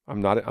 I'm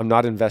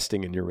not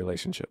investing in your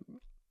relationship.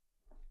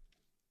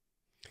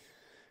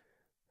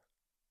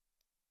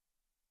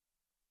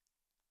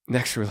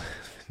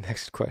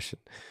 Next question.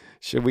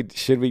 Should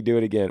we do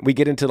it again? We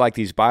get into like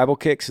these Bible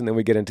kicks and then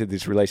we get into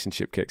these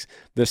relationship kicks.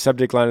 The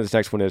subject line of this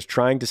next one is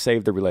trying to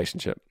save the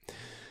relationship.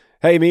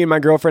 Hey, me and my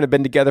girlfriend have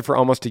been together for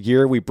almost a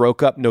year. We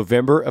broke up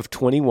November of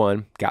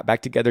 21, got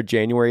back together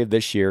January of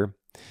this year,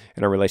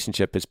 and our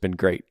relationship has been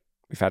great.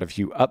 We've had a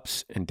few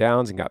ups and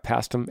downs and got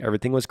past them.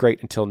 Everything was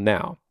great until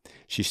now.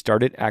 She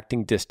started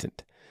acting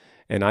distant.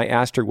 And I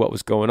asked her what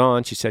was going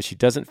on. She says she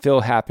doesn't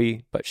feel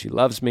happy, but she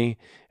loves me,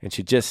 and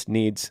she just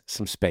needs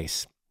some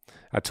space.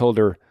 I told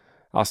her,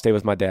 I'll stay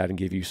with my dad and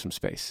give you some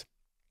space.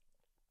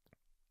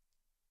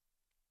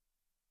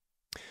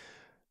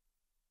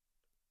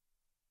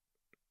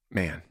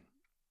 Man,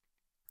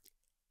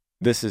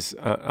 this is,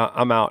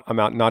 I'm out,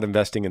 not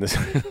investing in this,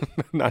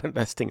 not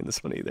investing in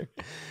this one either.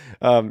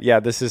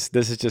 This is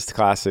just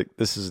classic.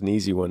 This is an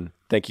easy one.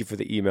 Thank you for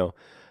the email.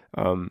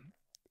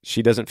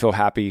 She doesn't feel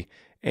happy,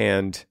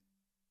 and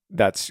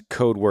that's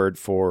code word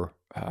for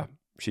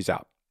she's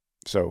out.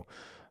 So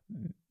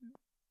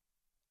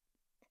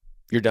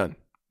you're done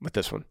with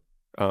this one.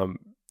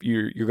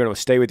 You're going to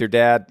stay with your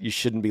dad. You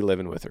shouldn't be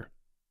living with her.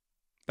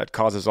 That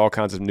causes all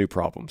kinds of new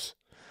problems.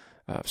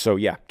 So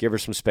give her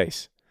some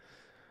space.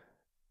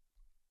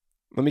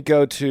 Let me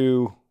go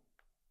to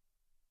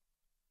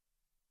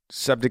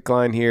subject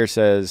line here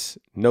says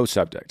no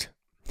subject.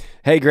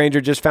 Hey, Granger,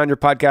 just found your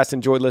podcast.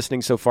 Enjoyed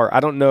listening so far. I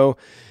don't know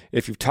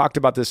if you've talked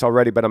about this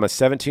already, but I'm a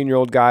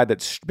 17-year-old guy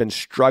that's been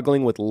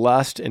struggling with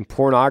lust and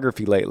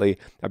pornography lately.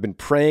 I've been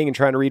praying and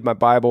trying to read my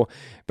Bible,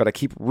 but I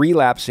keep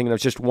relapsing, and I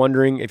was just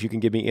wondering if you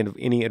can give me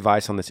any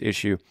advice on this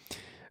issue.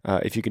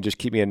 If you can just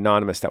keep me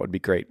anonymous, that would be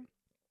great.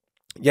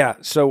 Yeah,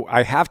 so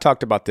I have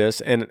talked about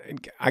this, and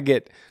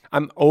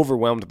I'm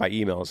overwhelmed by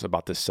emails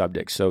about this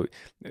subject. So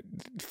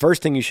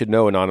first thing you should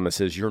know,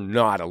 Anonymous, is you're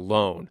not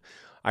alone.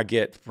 I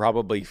get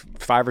probably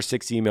 5 or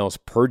 6 emails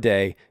per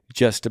day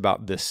just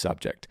about this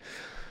subject.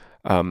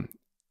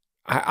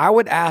 I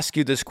would ask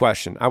you this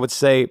question. I would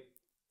say,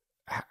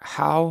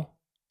 how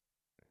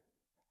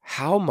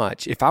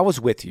much, if I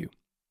was with you,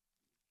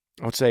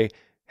 I would say,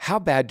 how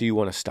bad do you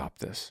want to stop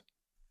this?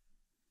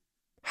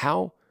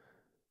 How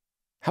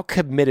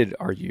committed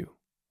are you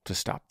to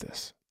stop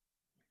this?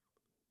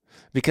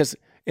 Because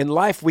in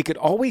life, we could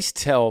always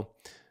tell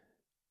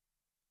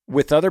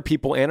with other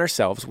people and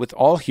ourselves, with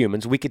all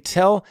humans, we could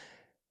tell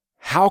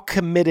how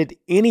committed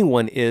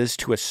anyone is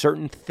to a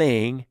certain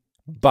thing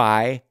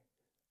by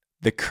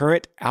the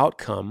current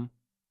outcome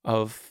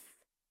of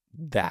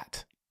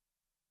that.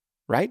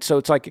 Right? So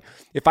it's like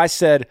if I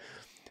said,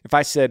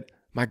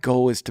 my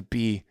goal is to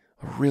be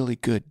a really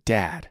good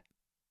dad.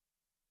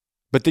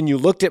 But then you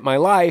looked at my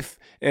life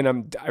and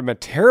I'm a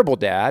terrible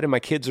dad and my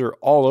kids are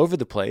all over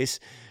the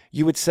place,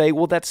 you would say,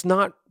 well, that's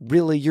not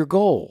really your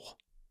goal.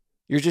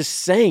 You're just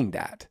saying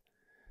that.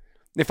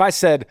 If I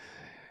said,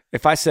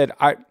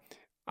 I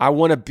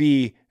want to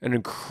be an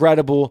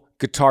incredible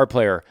guitar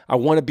player. I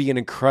want to be an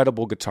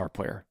incredible guitar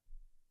player.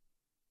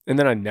 And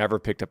then I never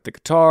picked up the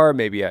guitar.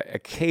 Maybe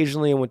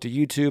occasionally I went to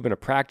YouTube and I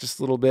practiced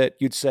a little bit.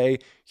 You'd say,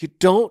 you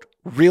don't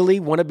really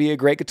want to be a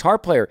great guitar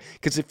player.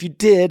 Because if you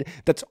did,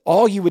 that's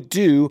all you would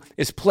do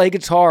is play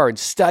guitar and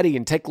study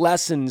and take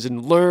lessons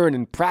and learn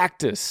and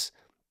practice.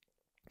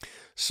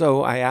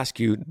 So I ask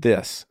you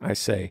this. I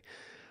say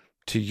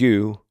to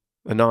you,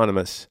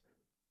 Anonymous,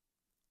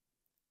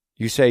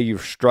 you say you're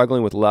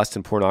struggling with lust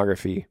and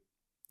pornography.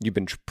 You've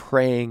been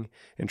praying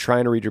and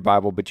trying to read your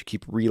Bible, but you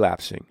keep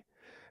relapsing.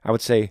 I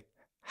would say,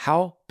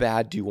 how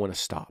bad do you want to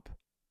stop?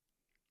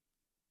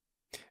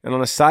 And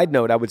on a side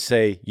note, I would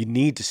say you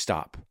need to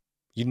stop.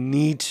 You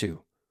need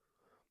to.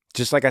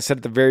 Just like I said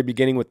at the very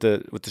beginning with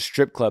the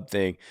strip club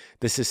thing,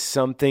 this is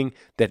something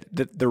that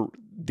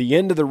the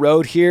end of the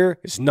road here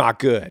is not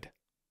good.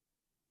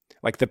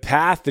 Like the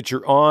path that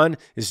you're on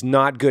is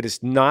not good.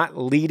 It's not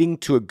leading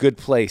to a good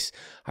place.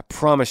 I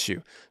promise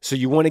you. So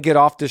you want to get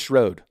off this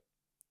road.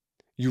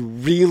 You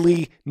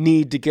really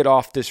need to get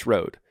off this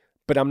road.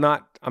 But I'm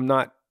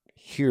not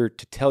here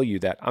to tell you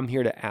that. I'm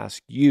here to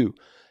ask you.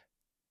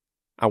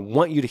 I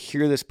want you to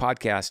hear this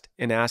podcast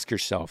and ask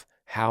yourself,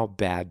 how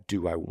bad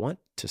do I want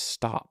to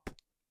stop?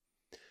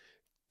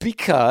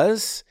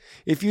 Because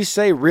if you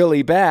say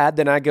really bad,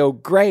 then I go,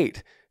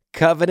 great,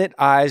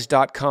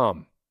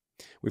 covenanteyes.com.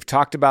 We've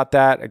talked about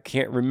that. I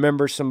can't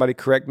remember. Somebody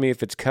correct me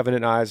if it's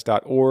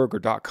covenanteyes.org or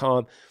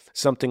 .com,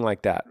 something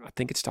like that. I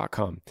think it's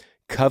 .com.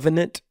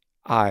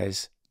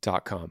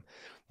 Covenanteyes.com.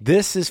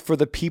 This is for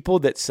the people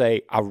that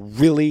say, I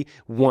really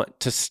want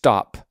to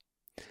stop.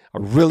 I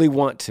really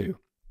want to.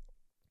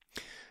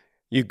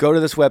 You go to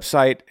this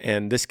website,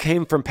 and this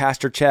came from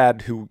Pastor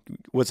Chad, who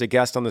was a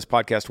guest on this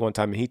podcast one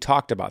time, and he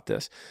talked about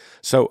this.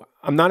 So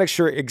I'm not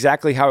sure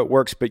exactly how it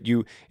works, but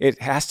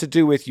it has to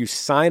do with you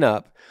sign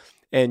up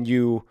and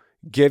you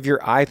give your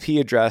IP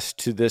address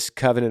to this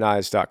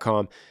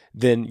covenanteyes.com,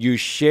 then you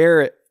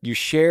share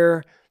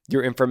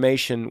your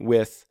information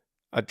with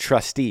a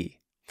trustee.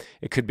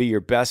 It could be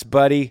your best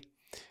buddy.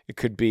 It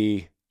could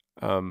be,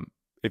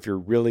 if you're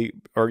really,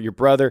 or your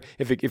brother,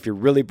 if you're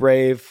really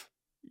brave,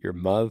 your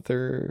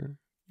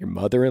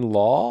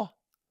mother-in-law,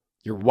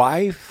 your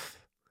wife.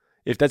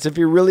 If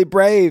you're really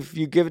brave,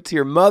 you give it to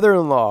your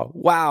mother-in-law.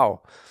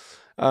 Wow.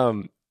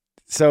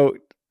 So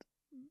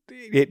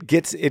it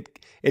gets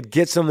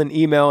them an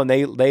email and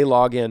they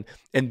log in.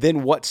 And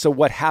then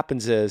what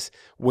happens is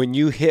when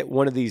you hit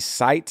one of these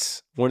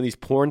sites, one of these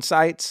porn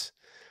sites,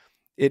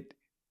 it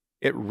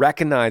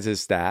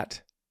recognizes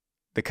that,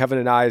 the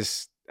Covenant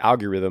Eyes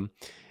algorithm,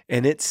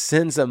 and it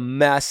sends a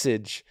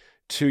message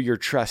to your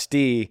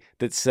trustee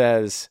that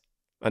says,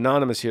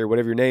 anonymous here,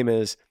 whatever your name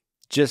is,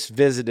 just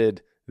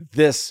visited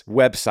this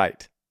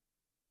website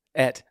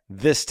at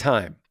this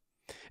time.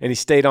 And he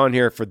stayed on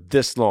here for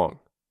this long.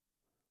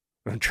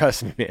 And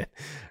trust me, man,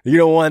 you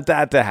don't want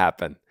that to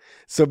happen.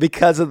 So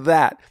because of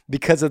that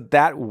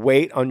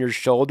weight on your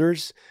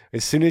shoulders,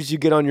 as soon as you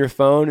get on your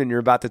phone and you're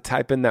about to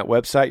type in that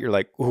website, you're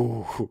like,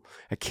 ooh,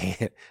 I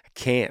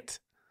can't.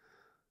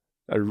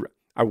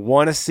 I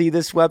want to see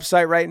this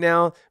website right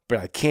now, but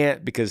I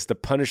can't because the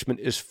punishment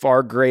is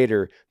far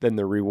greater than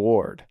the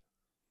reward.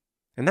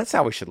 And that's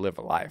how we should live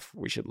a life.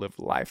 We should live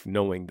life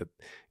knowing that,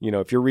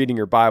 if you're reading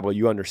your Bible,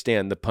 you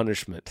understand the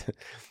punishment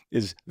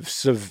is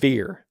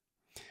severe.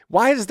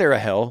 Why is there a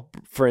hell,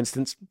 for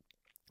instance?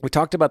 We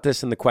talked about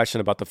this in the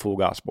question about the full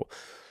gospel.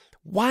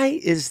 Why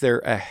is there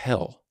a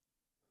hell?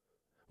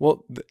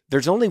 Well,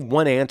 there's only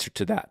one answer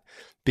to that.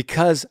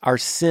 Because our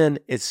sin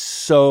is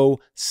so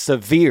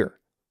severe.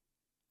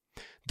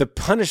 The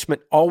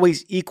punishment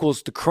always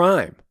equals the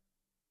crime.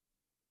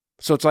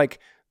 So it's like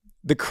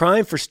the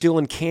crime for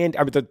stealing candy,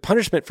 the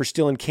punishment for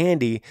stealing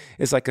candy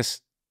is like a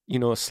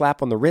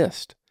slap on the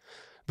wrist.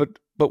 But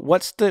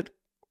what's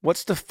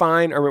the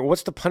fine, or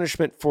what's the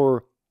punishment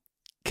for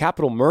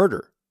capital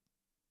murder?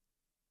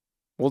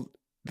 Well,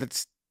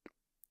 that's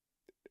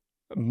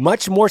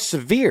much more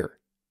severe.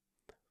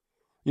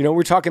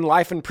 We're talking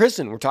life in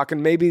prison. We're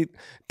talking maybe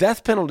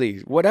death penalty,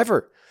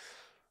 whatever.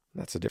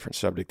 That's a different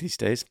subject these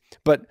days.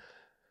 But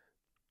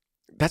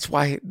that's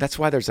why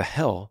there's a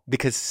hell,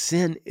 because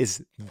sin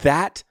is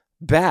that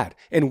bad,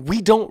 and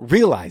we don't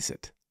realize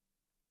it.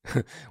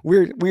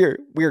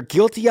 We're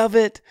guilty of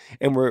it,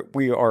 and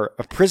we are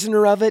a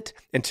prisoner of it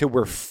until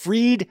we're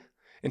freed,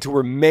 until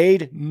we're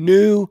made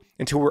new,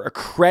 until we're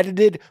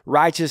accredited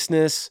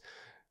righteousness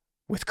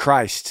with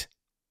Christ.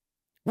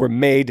 We're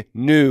made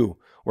new.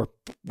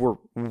 We're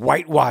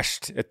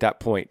whitewashed at that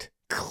point,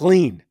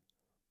 clean.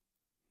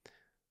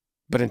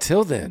 But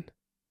until then,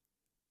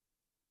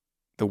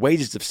 the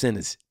wages of sin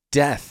is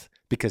death,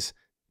 because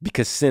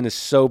sin is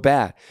so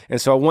bad.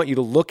 And so I want you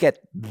to look at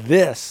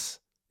this.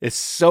 It's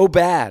so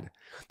bad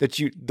that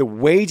the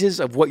wages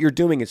of what you're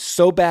doing is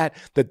so bad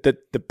that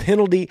the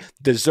penalty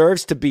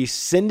deserves to be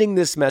sending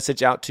this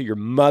message out to your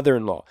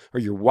mother-in-law or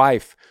your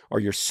wife or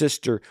your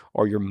sister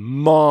or your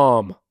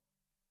mom.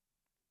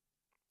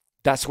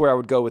 That's where I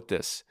would go with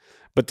this.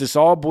 But this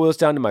all boils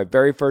down to my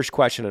very first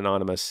question,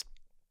 Anonymous.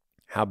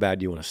 How bad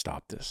do you want to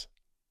stop this?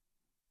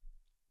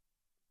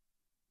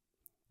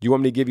 Do you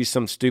want me to give you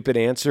some stupid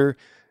answer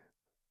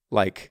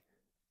like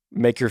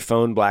make your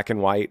phone black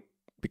and white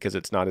because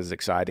it's not as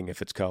exciting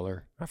if it's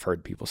color? I've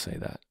heard people say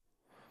that.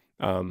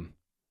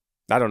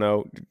 I don't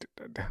know.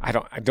 I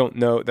don't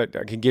know that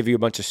I can give you a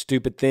bunch of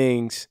stupid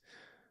things,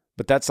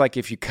 but that's like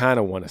if you kind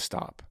of want to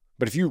stop.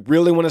 But if you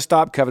really want to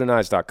stop,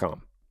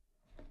 covenanteyes.com.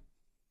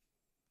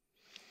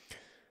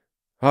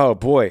 Oh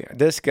boy,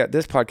 this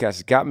podcast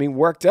has got me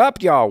worked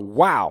up, y'all.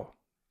 Wow.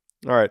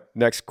 All right,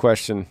 next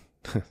question.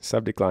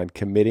 Subject line,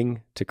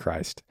 committing to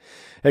Christ.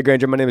 Hey,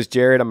 Granger, my name is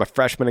Jared. I'm a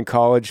freshman in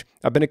college.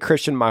 I've been a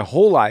Christian my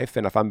whole life,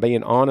 and if I'm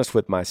being honest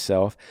with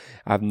myself,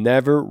 I've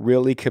never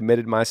really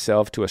committed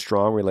myself to a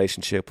strong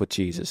relationship with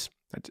Jesus.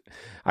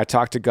 I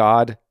talk to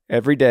God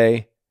every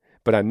day,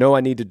 but I know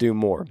I need to do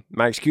more.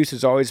 My excuse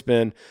has always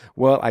been,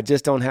 well, I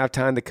just don't have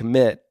time to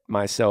commit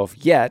myself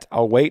yet.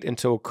 I'll wait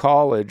until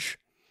college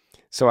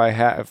so I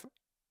have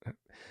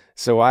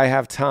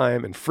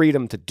time and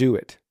freedom to do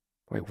it.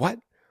 Wait, what?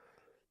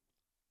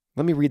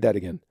 Let me read that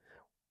again.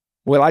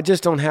 Well, I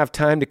just don't have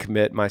time to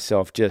commit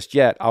myself just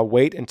yet. I'll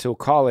wait until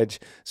college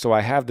so I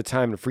have the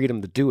time and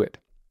freedom to do it.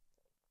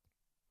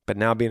 But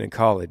now being in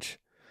college,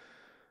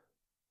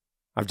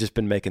 I've just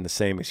been making the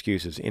same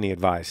excuses. Any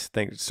advice?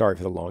 Sorry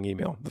for the long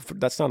email.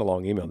 That's not a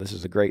long email. This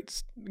is a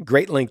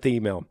great length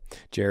email,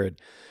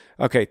 Jared.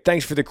 Okay,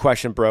 thanks for the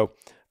question, bro.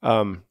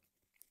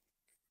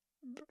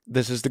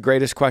 This is the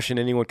greatest question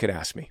anyone could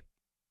ask me.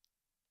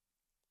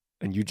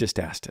 And you just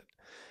asked it.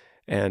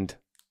 And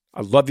I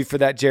love you for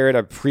that, Jared. I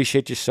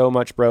appreciate you so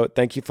much, bro.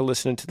 Thank you for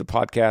listening to the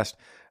podcast.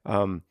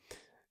 And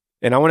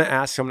I'm going to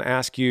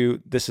ask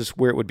you, this is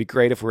where it would be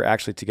great if we're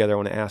actually together. I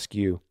want to ask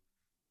you,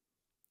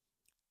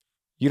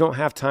 you don't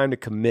have time to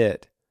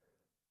commit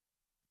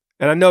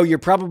And I know you're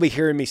probably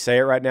hearing me say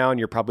it right now, and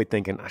you're probably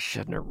thinking, I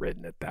shouldn't have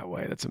written it that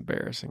way. That's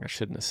embarrassing. I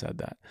shouldn't have said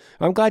that.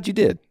 I'm glad you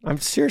did. I'm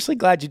seriously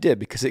glad you did,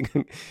 because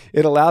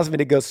it allows me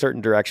to go a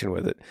certain direction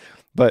with it.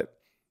 But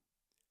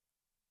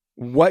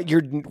what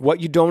you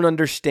don't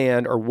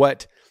understand, or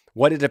what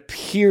it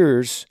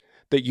appears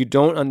that you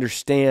don't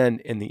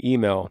understand in the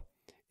email,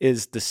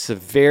 is the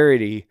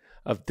severity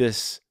of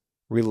this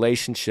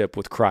relationship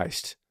with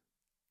Christ.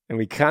 And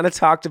we kind of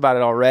talked about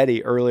it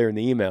already earlier in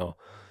the email.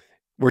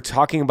 We're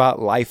talking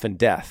about life and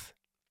death,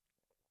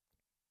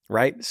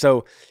 right?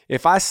 So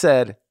if I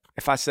said,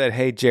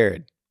 hey,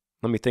 Jared,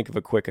 let me think of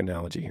a quick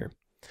analogy here.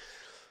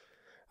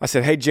 I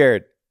said, hey,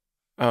 Jared,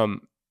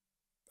 I'm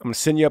going to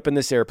send you up in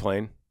this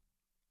airplane,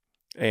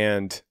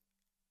 and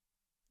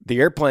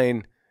the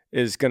airplane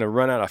is going to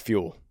run out of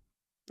fuel,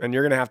 and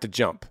you're going to have to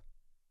jump.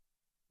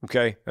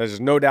 Okay? There's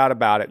no doubt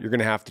about it. You're going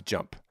to have to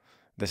jump.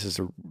 This is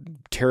a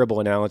terrible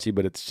analogy,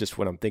 but it's just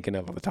what I'm thinking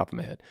of on the top of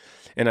my head.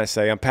 And I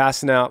say, I'm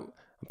passing out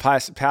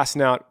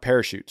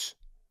parachutes.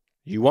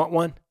 You want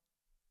one?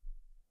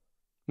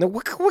 Now,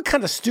 what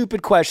kind of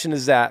stupid question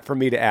is that for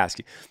me to ask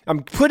you?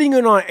 I'm putting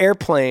you on an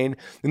airplane,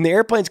 and the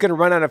airplane's going to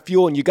run out of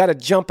fuel, and you got to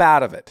jump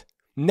out of it.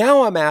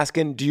 Now I'm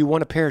asking, do you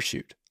want a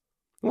parachute?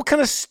 What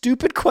kind of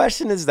stupid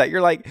question is that?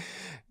 You're like,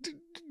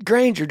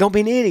 Granger, don't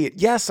be an idiot.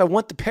 Yes, I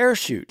want the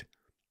parachute.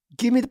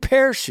 Give me the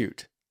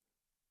parachute,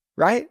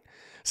 right?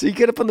 So you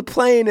get up on the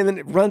plane, and then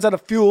it runs out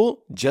of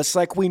fuel, just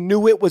like we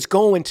knew it was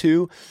going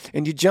to,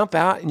 and you jump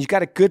out, and you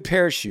got a good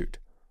parachute.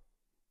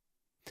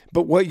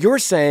 But what you're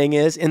saying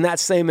is, in that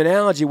same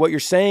analogy, what you're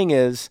saying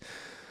is,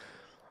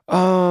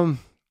 I'll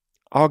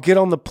get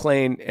on the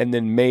plane, and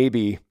then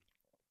maybe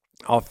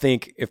I'll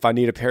think if I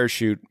need a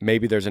parachute,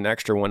 maybe there's an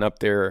extra one up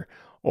there,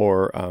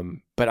 or,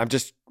 but I'm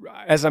just,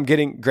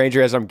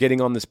 Granger, as I'm getting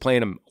on this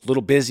plane, I'm a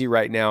little busy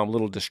right now. I'm a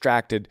little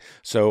distracted.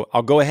 So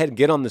I'll go ahead and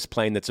get on this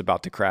plane that's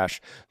about to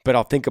crash, but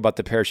I'll think about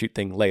the parachute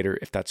thing later,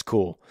 if that's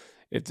cool.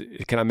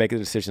 Can I make a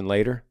decision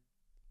later?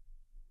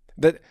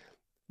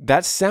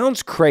 That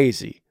sounds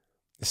crazy.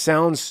 It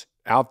sounds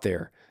out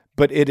there,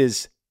 but it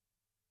is.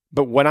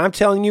 But what I'm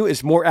telling you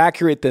is more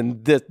accurate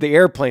than the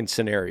airplane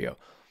scenario.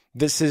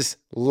 This is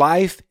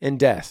life and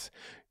death.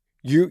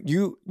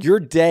 Your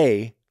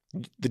day,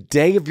 the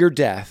day of your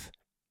death,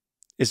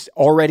 is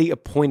already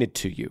appointed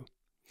to you.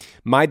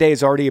 My day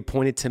is already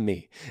appointed to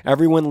me.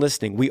 Everyone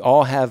listening, we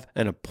all have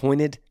an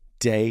appointed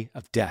day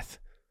of death.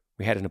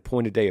 We had an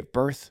appointed day of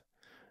birth,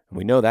 and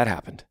we know that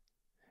happened.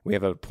 We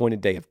have an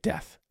appointed day of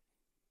death.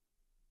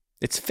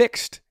 It's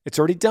fixed. It's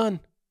already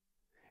done.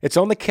 It's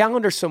on the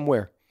calendar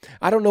somewhere.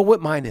 I don't know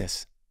what mine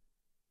is.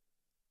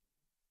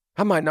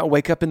 I might not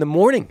wake up in the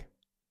morning.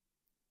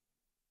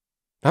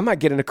 I might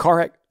get in a car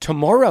wreck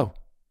tomorrow.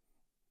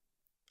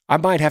 I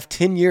might have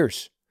 10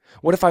 years.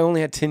 What if I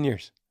only had 10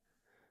 years?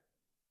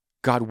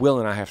 God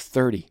willing, I have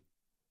 30,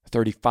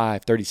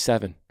 35,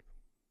 37,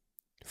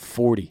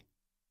 40.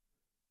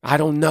 I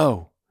don't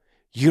know.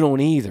 You don't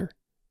either.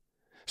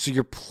 So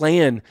you're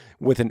playing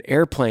with an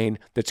airplane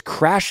that's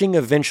crashing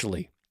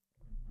eventually.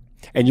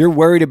 And you're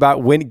worried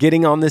about when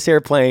getting on this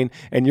airplane,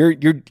 and you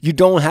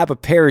don't have a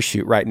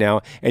parachute right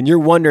now, and you're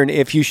wondering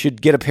if you should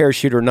get a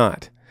parachute or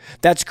not.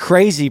 That's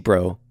crazy,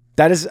 bro.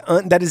 That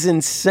is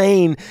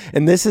insane,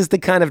 and this is the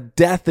kind of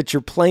death that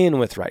you're playing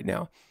with right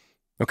now.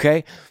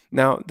 Okay?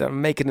 Now,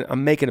 I'm making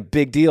a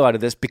big deal out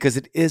of this because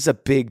it is a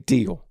big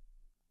deal.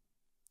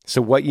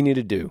 So what you need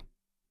to do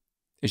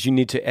is you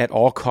need to, at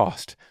all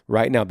cost,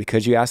 right now,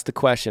 because you asked the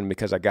question,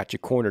 because I got you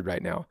cornered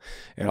right now,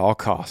 at all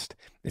cost,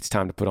 it's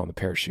time to put on the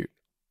parachute.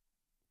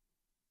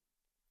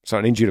 So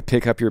I need you to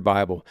pick up your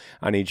Bible.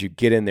 I need you to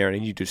get in there. I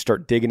need you to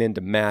start digging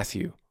into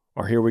Matthew,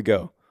 or here we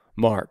go,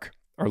 Mark,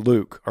 or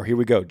Luke, or here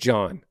we go,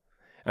 John.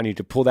 I need you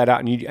to pull that out,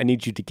 and I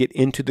need you to get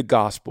into the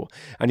gospel.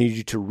 I need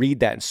you to read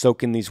that and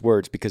soak in these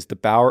words, because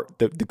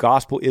the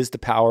gospel is the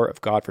power of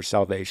God for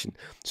salvation.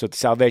 So the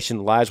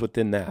salvation lies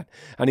within that.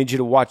 I need you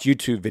to watch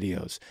YouTube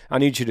videos. I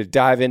need you to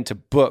dive into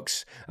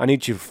books. I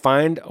need you to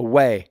find a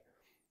way.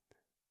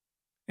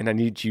 And I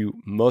need you,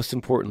 most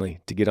importantly,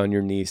 to get on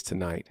your knees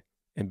tonight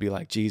and be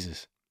like,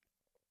 Jesus,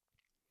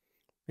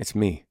 it's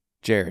me,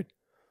 Jared.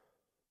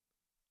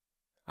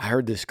 I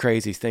heard this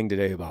crazy thing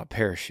today about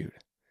parachute.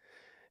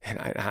 And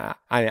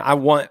I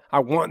want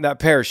that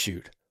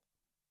parachute.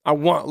 I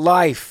want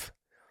life.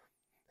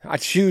 I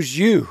choose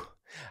you.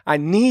 I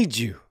need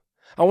you.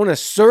 I want to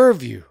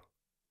serve you.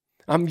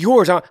 I'm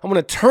yours. I'm going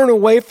to turn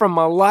away from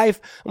my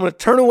life. I'm going to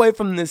turn away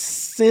from this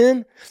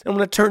sin. I'm going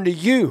to turn to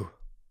you,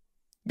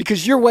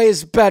 because your way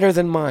is better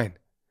than mine.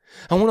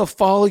 I want to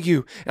follow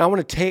you, and I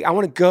want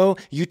to go.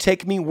 You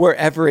take me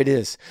wherever it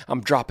is. I'm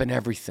dropping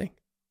everything.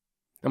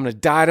 I'm going to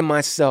die to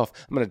myself.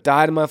 I'm going to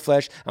die to my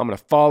flesh. I'm going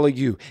to follow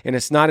you. And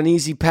it's not an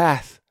easy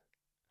path,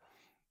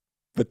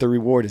 but the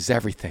reward is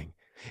everything.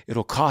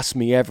 It'll cost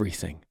me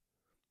everything.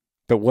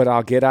 But what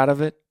I'll get out of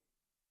it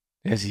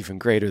is even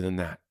greater than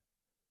that.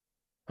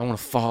 I want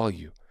to follow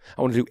you.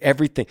 I want to do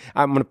everything.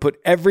 I'm going to put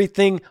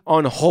everything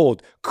on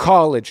hold.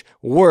 College,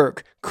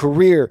 work,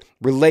 career,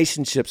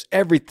 relationships,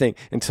 everything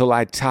until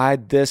I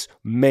tied this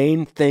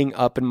main thing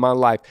up in my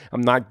life.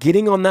 I'm not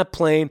getting on that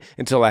plane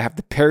until I have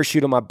the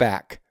parachute on my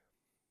back.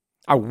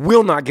 I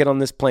will not get on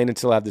this plane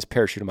until I have this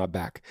parachute on my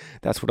back.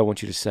 That's what I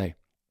want you to say.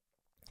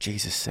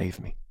 Jesus, save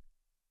me.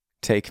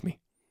 Take me.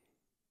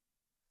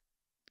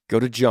 Go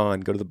to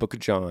John, go to the book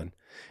of John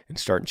and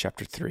start in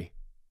chapter 3.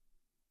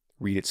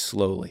 Read it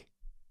slowly.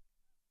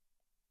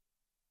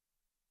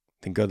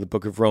 Then go to the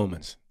book of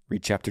Romans.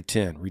 Read chapter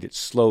 10. Read it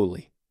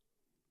slowly.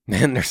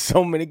 Man, there's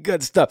so many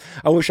good stuff.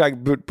 I wish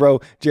bro,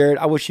 Jared,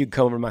 I wish you'd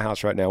come over to my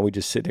house right now. We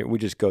just sit here. We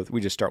just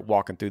start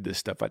walking through this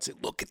stuff. I'd say,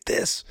 look at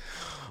this.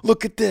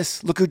 Look at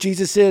this. Look who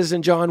Jesus is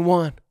in John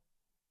 1.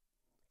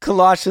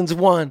 Colossians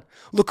 1.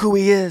 Look who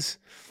he is.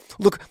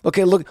 Look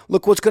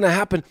what's going to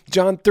happen.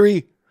 John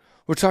 3.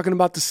 We're talking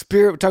about the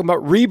Spirit. We're talking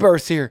about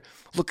rebirth here.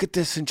 Look at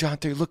this in John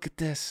 3. Look at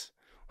this.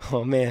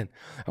 Oh, man.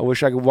 I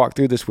wish I could walk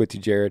through this with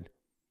you, Jared.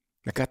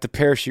 I got the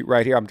parachute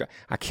right here.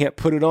 I can't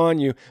put it on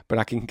you, but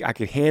I can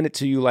hand it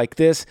to you like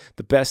this,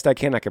 the best I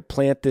can. I can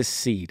plant this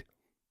seed.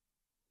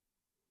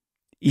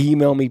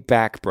 Email me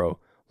back, bro.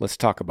 Let's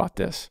talk about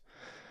this.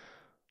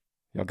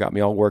 Y'all got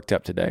me all worked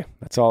up today.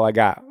 That's all I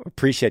got.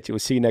 Appreciate you. We'll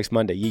see you next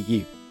Monday.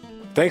 Yee.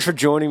 Thanks for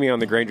joining me on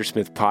the Granger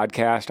Smith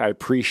podcast. I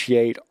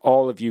appreciate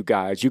all of you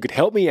guys. You could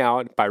help me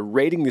out by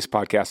rating this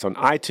podcast on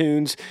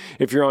iTunes.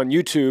 If you're on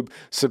YouTube,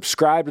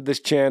 subscribe to this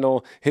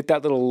channel, hit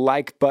that little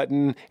like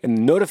button and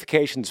the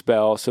notifications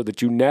bell so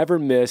that you never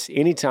miss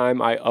any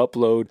time I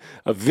upload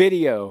a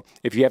video.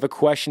 If you have a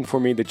question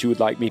for me that you would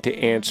like me to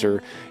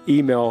answer,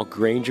 email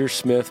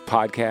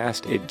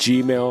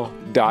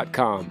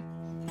grangersmithpodcast@gmail.com.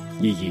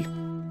 Yee.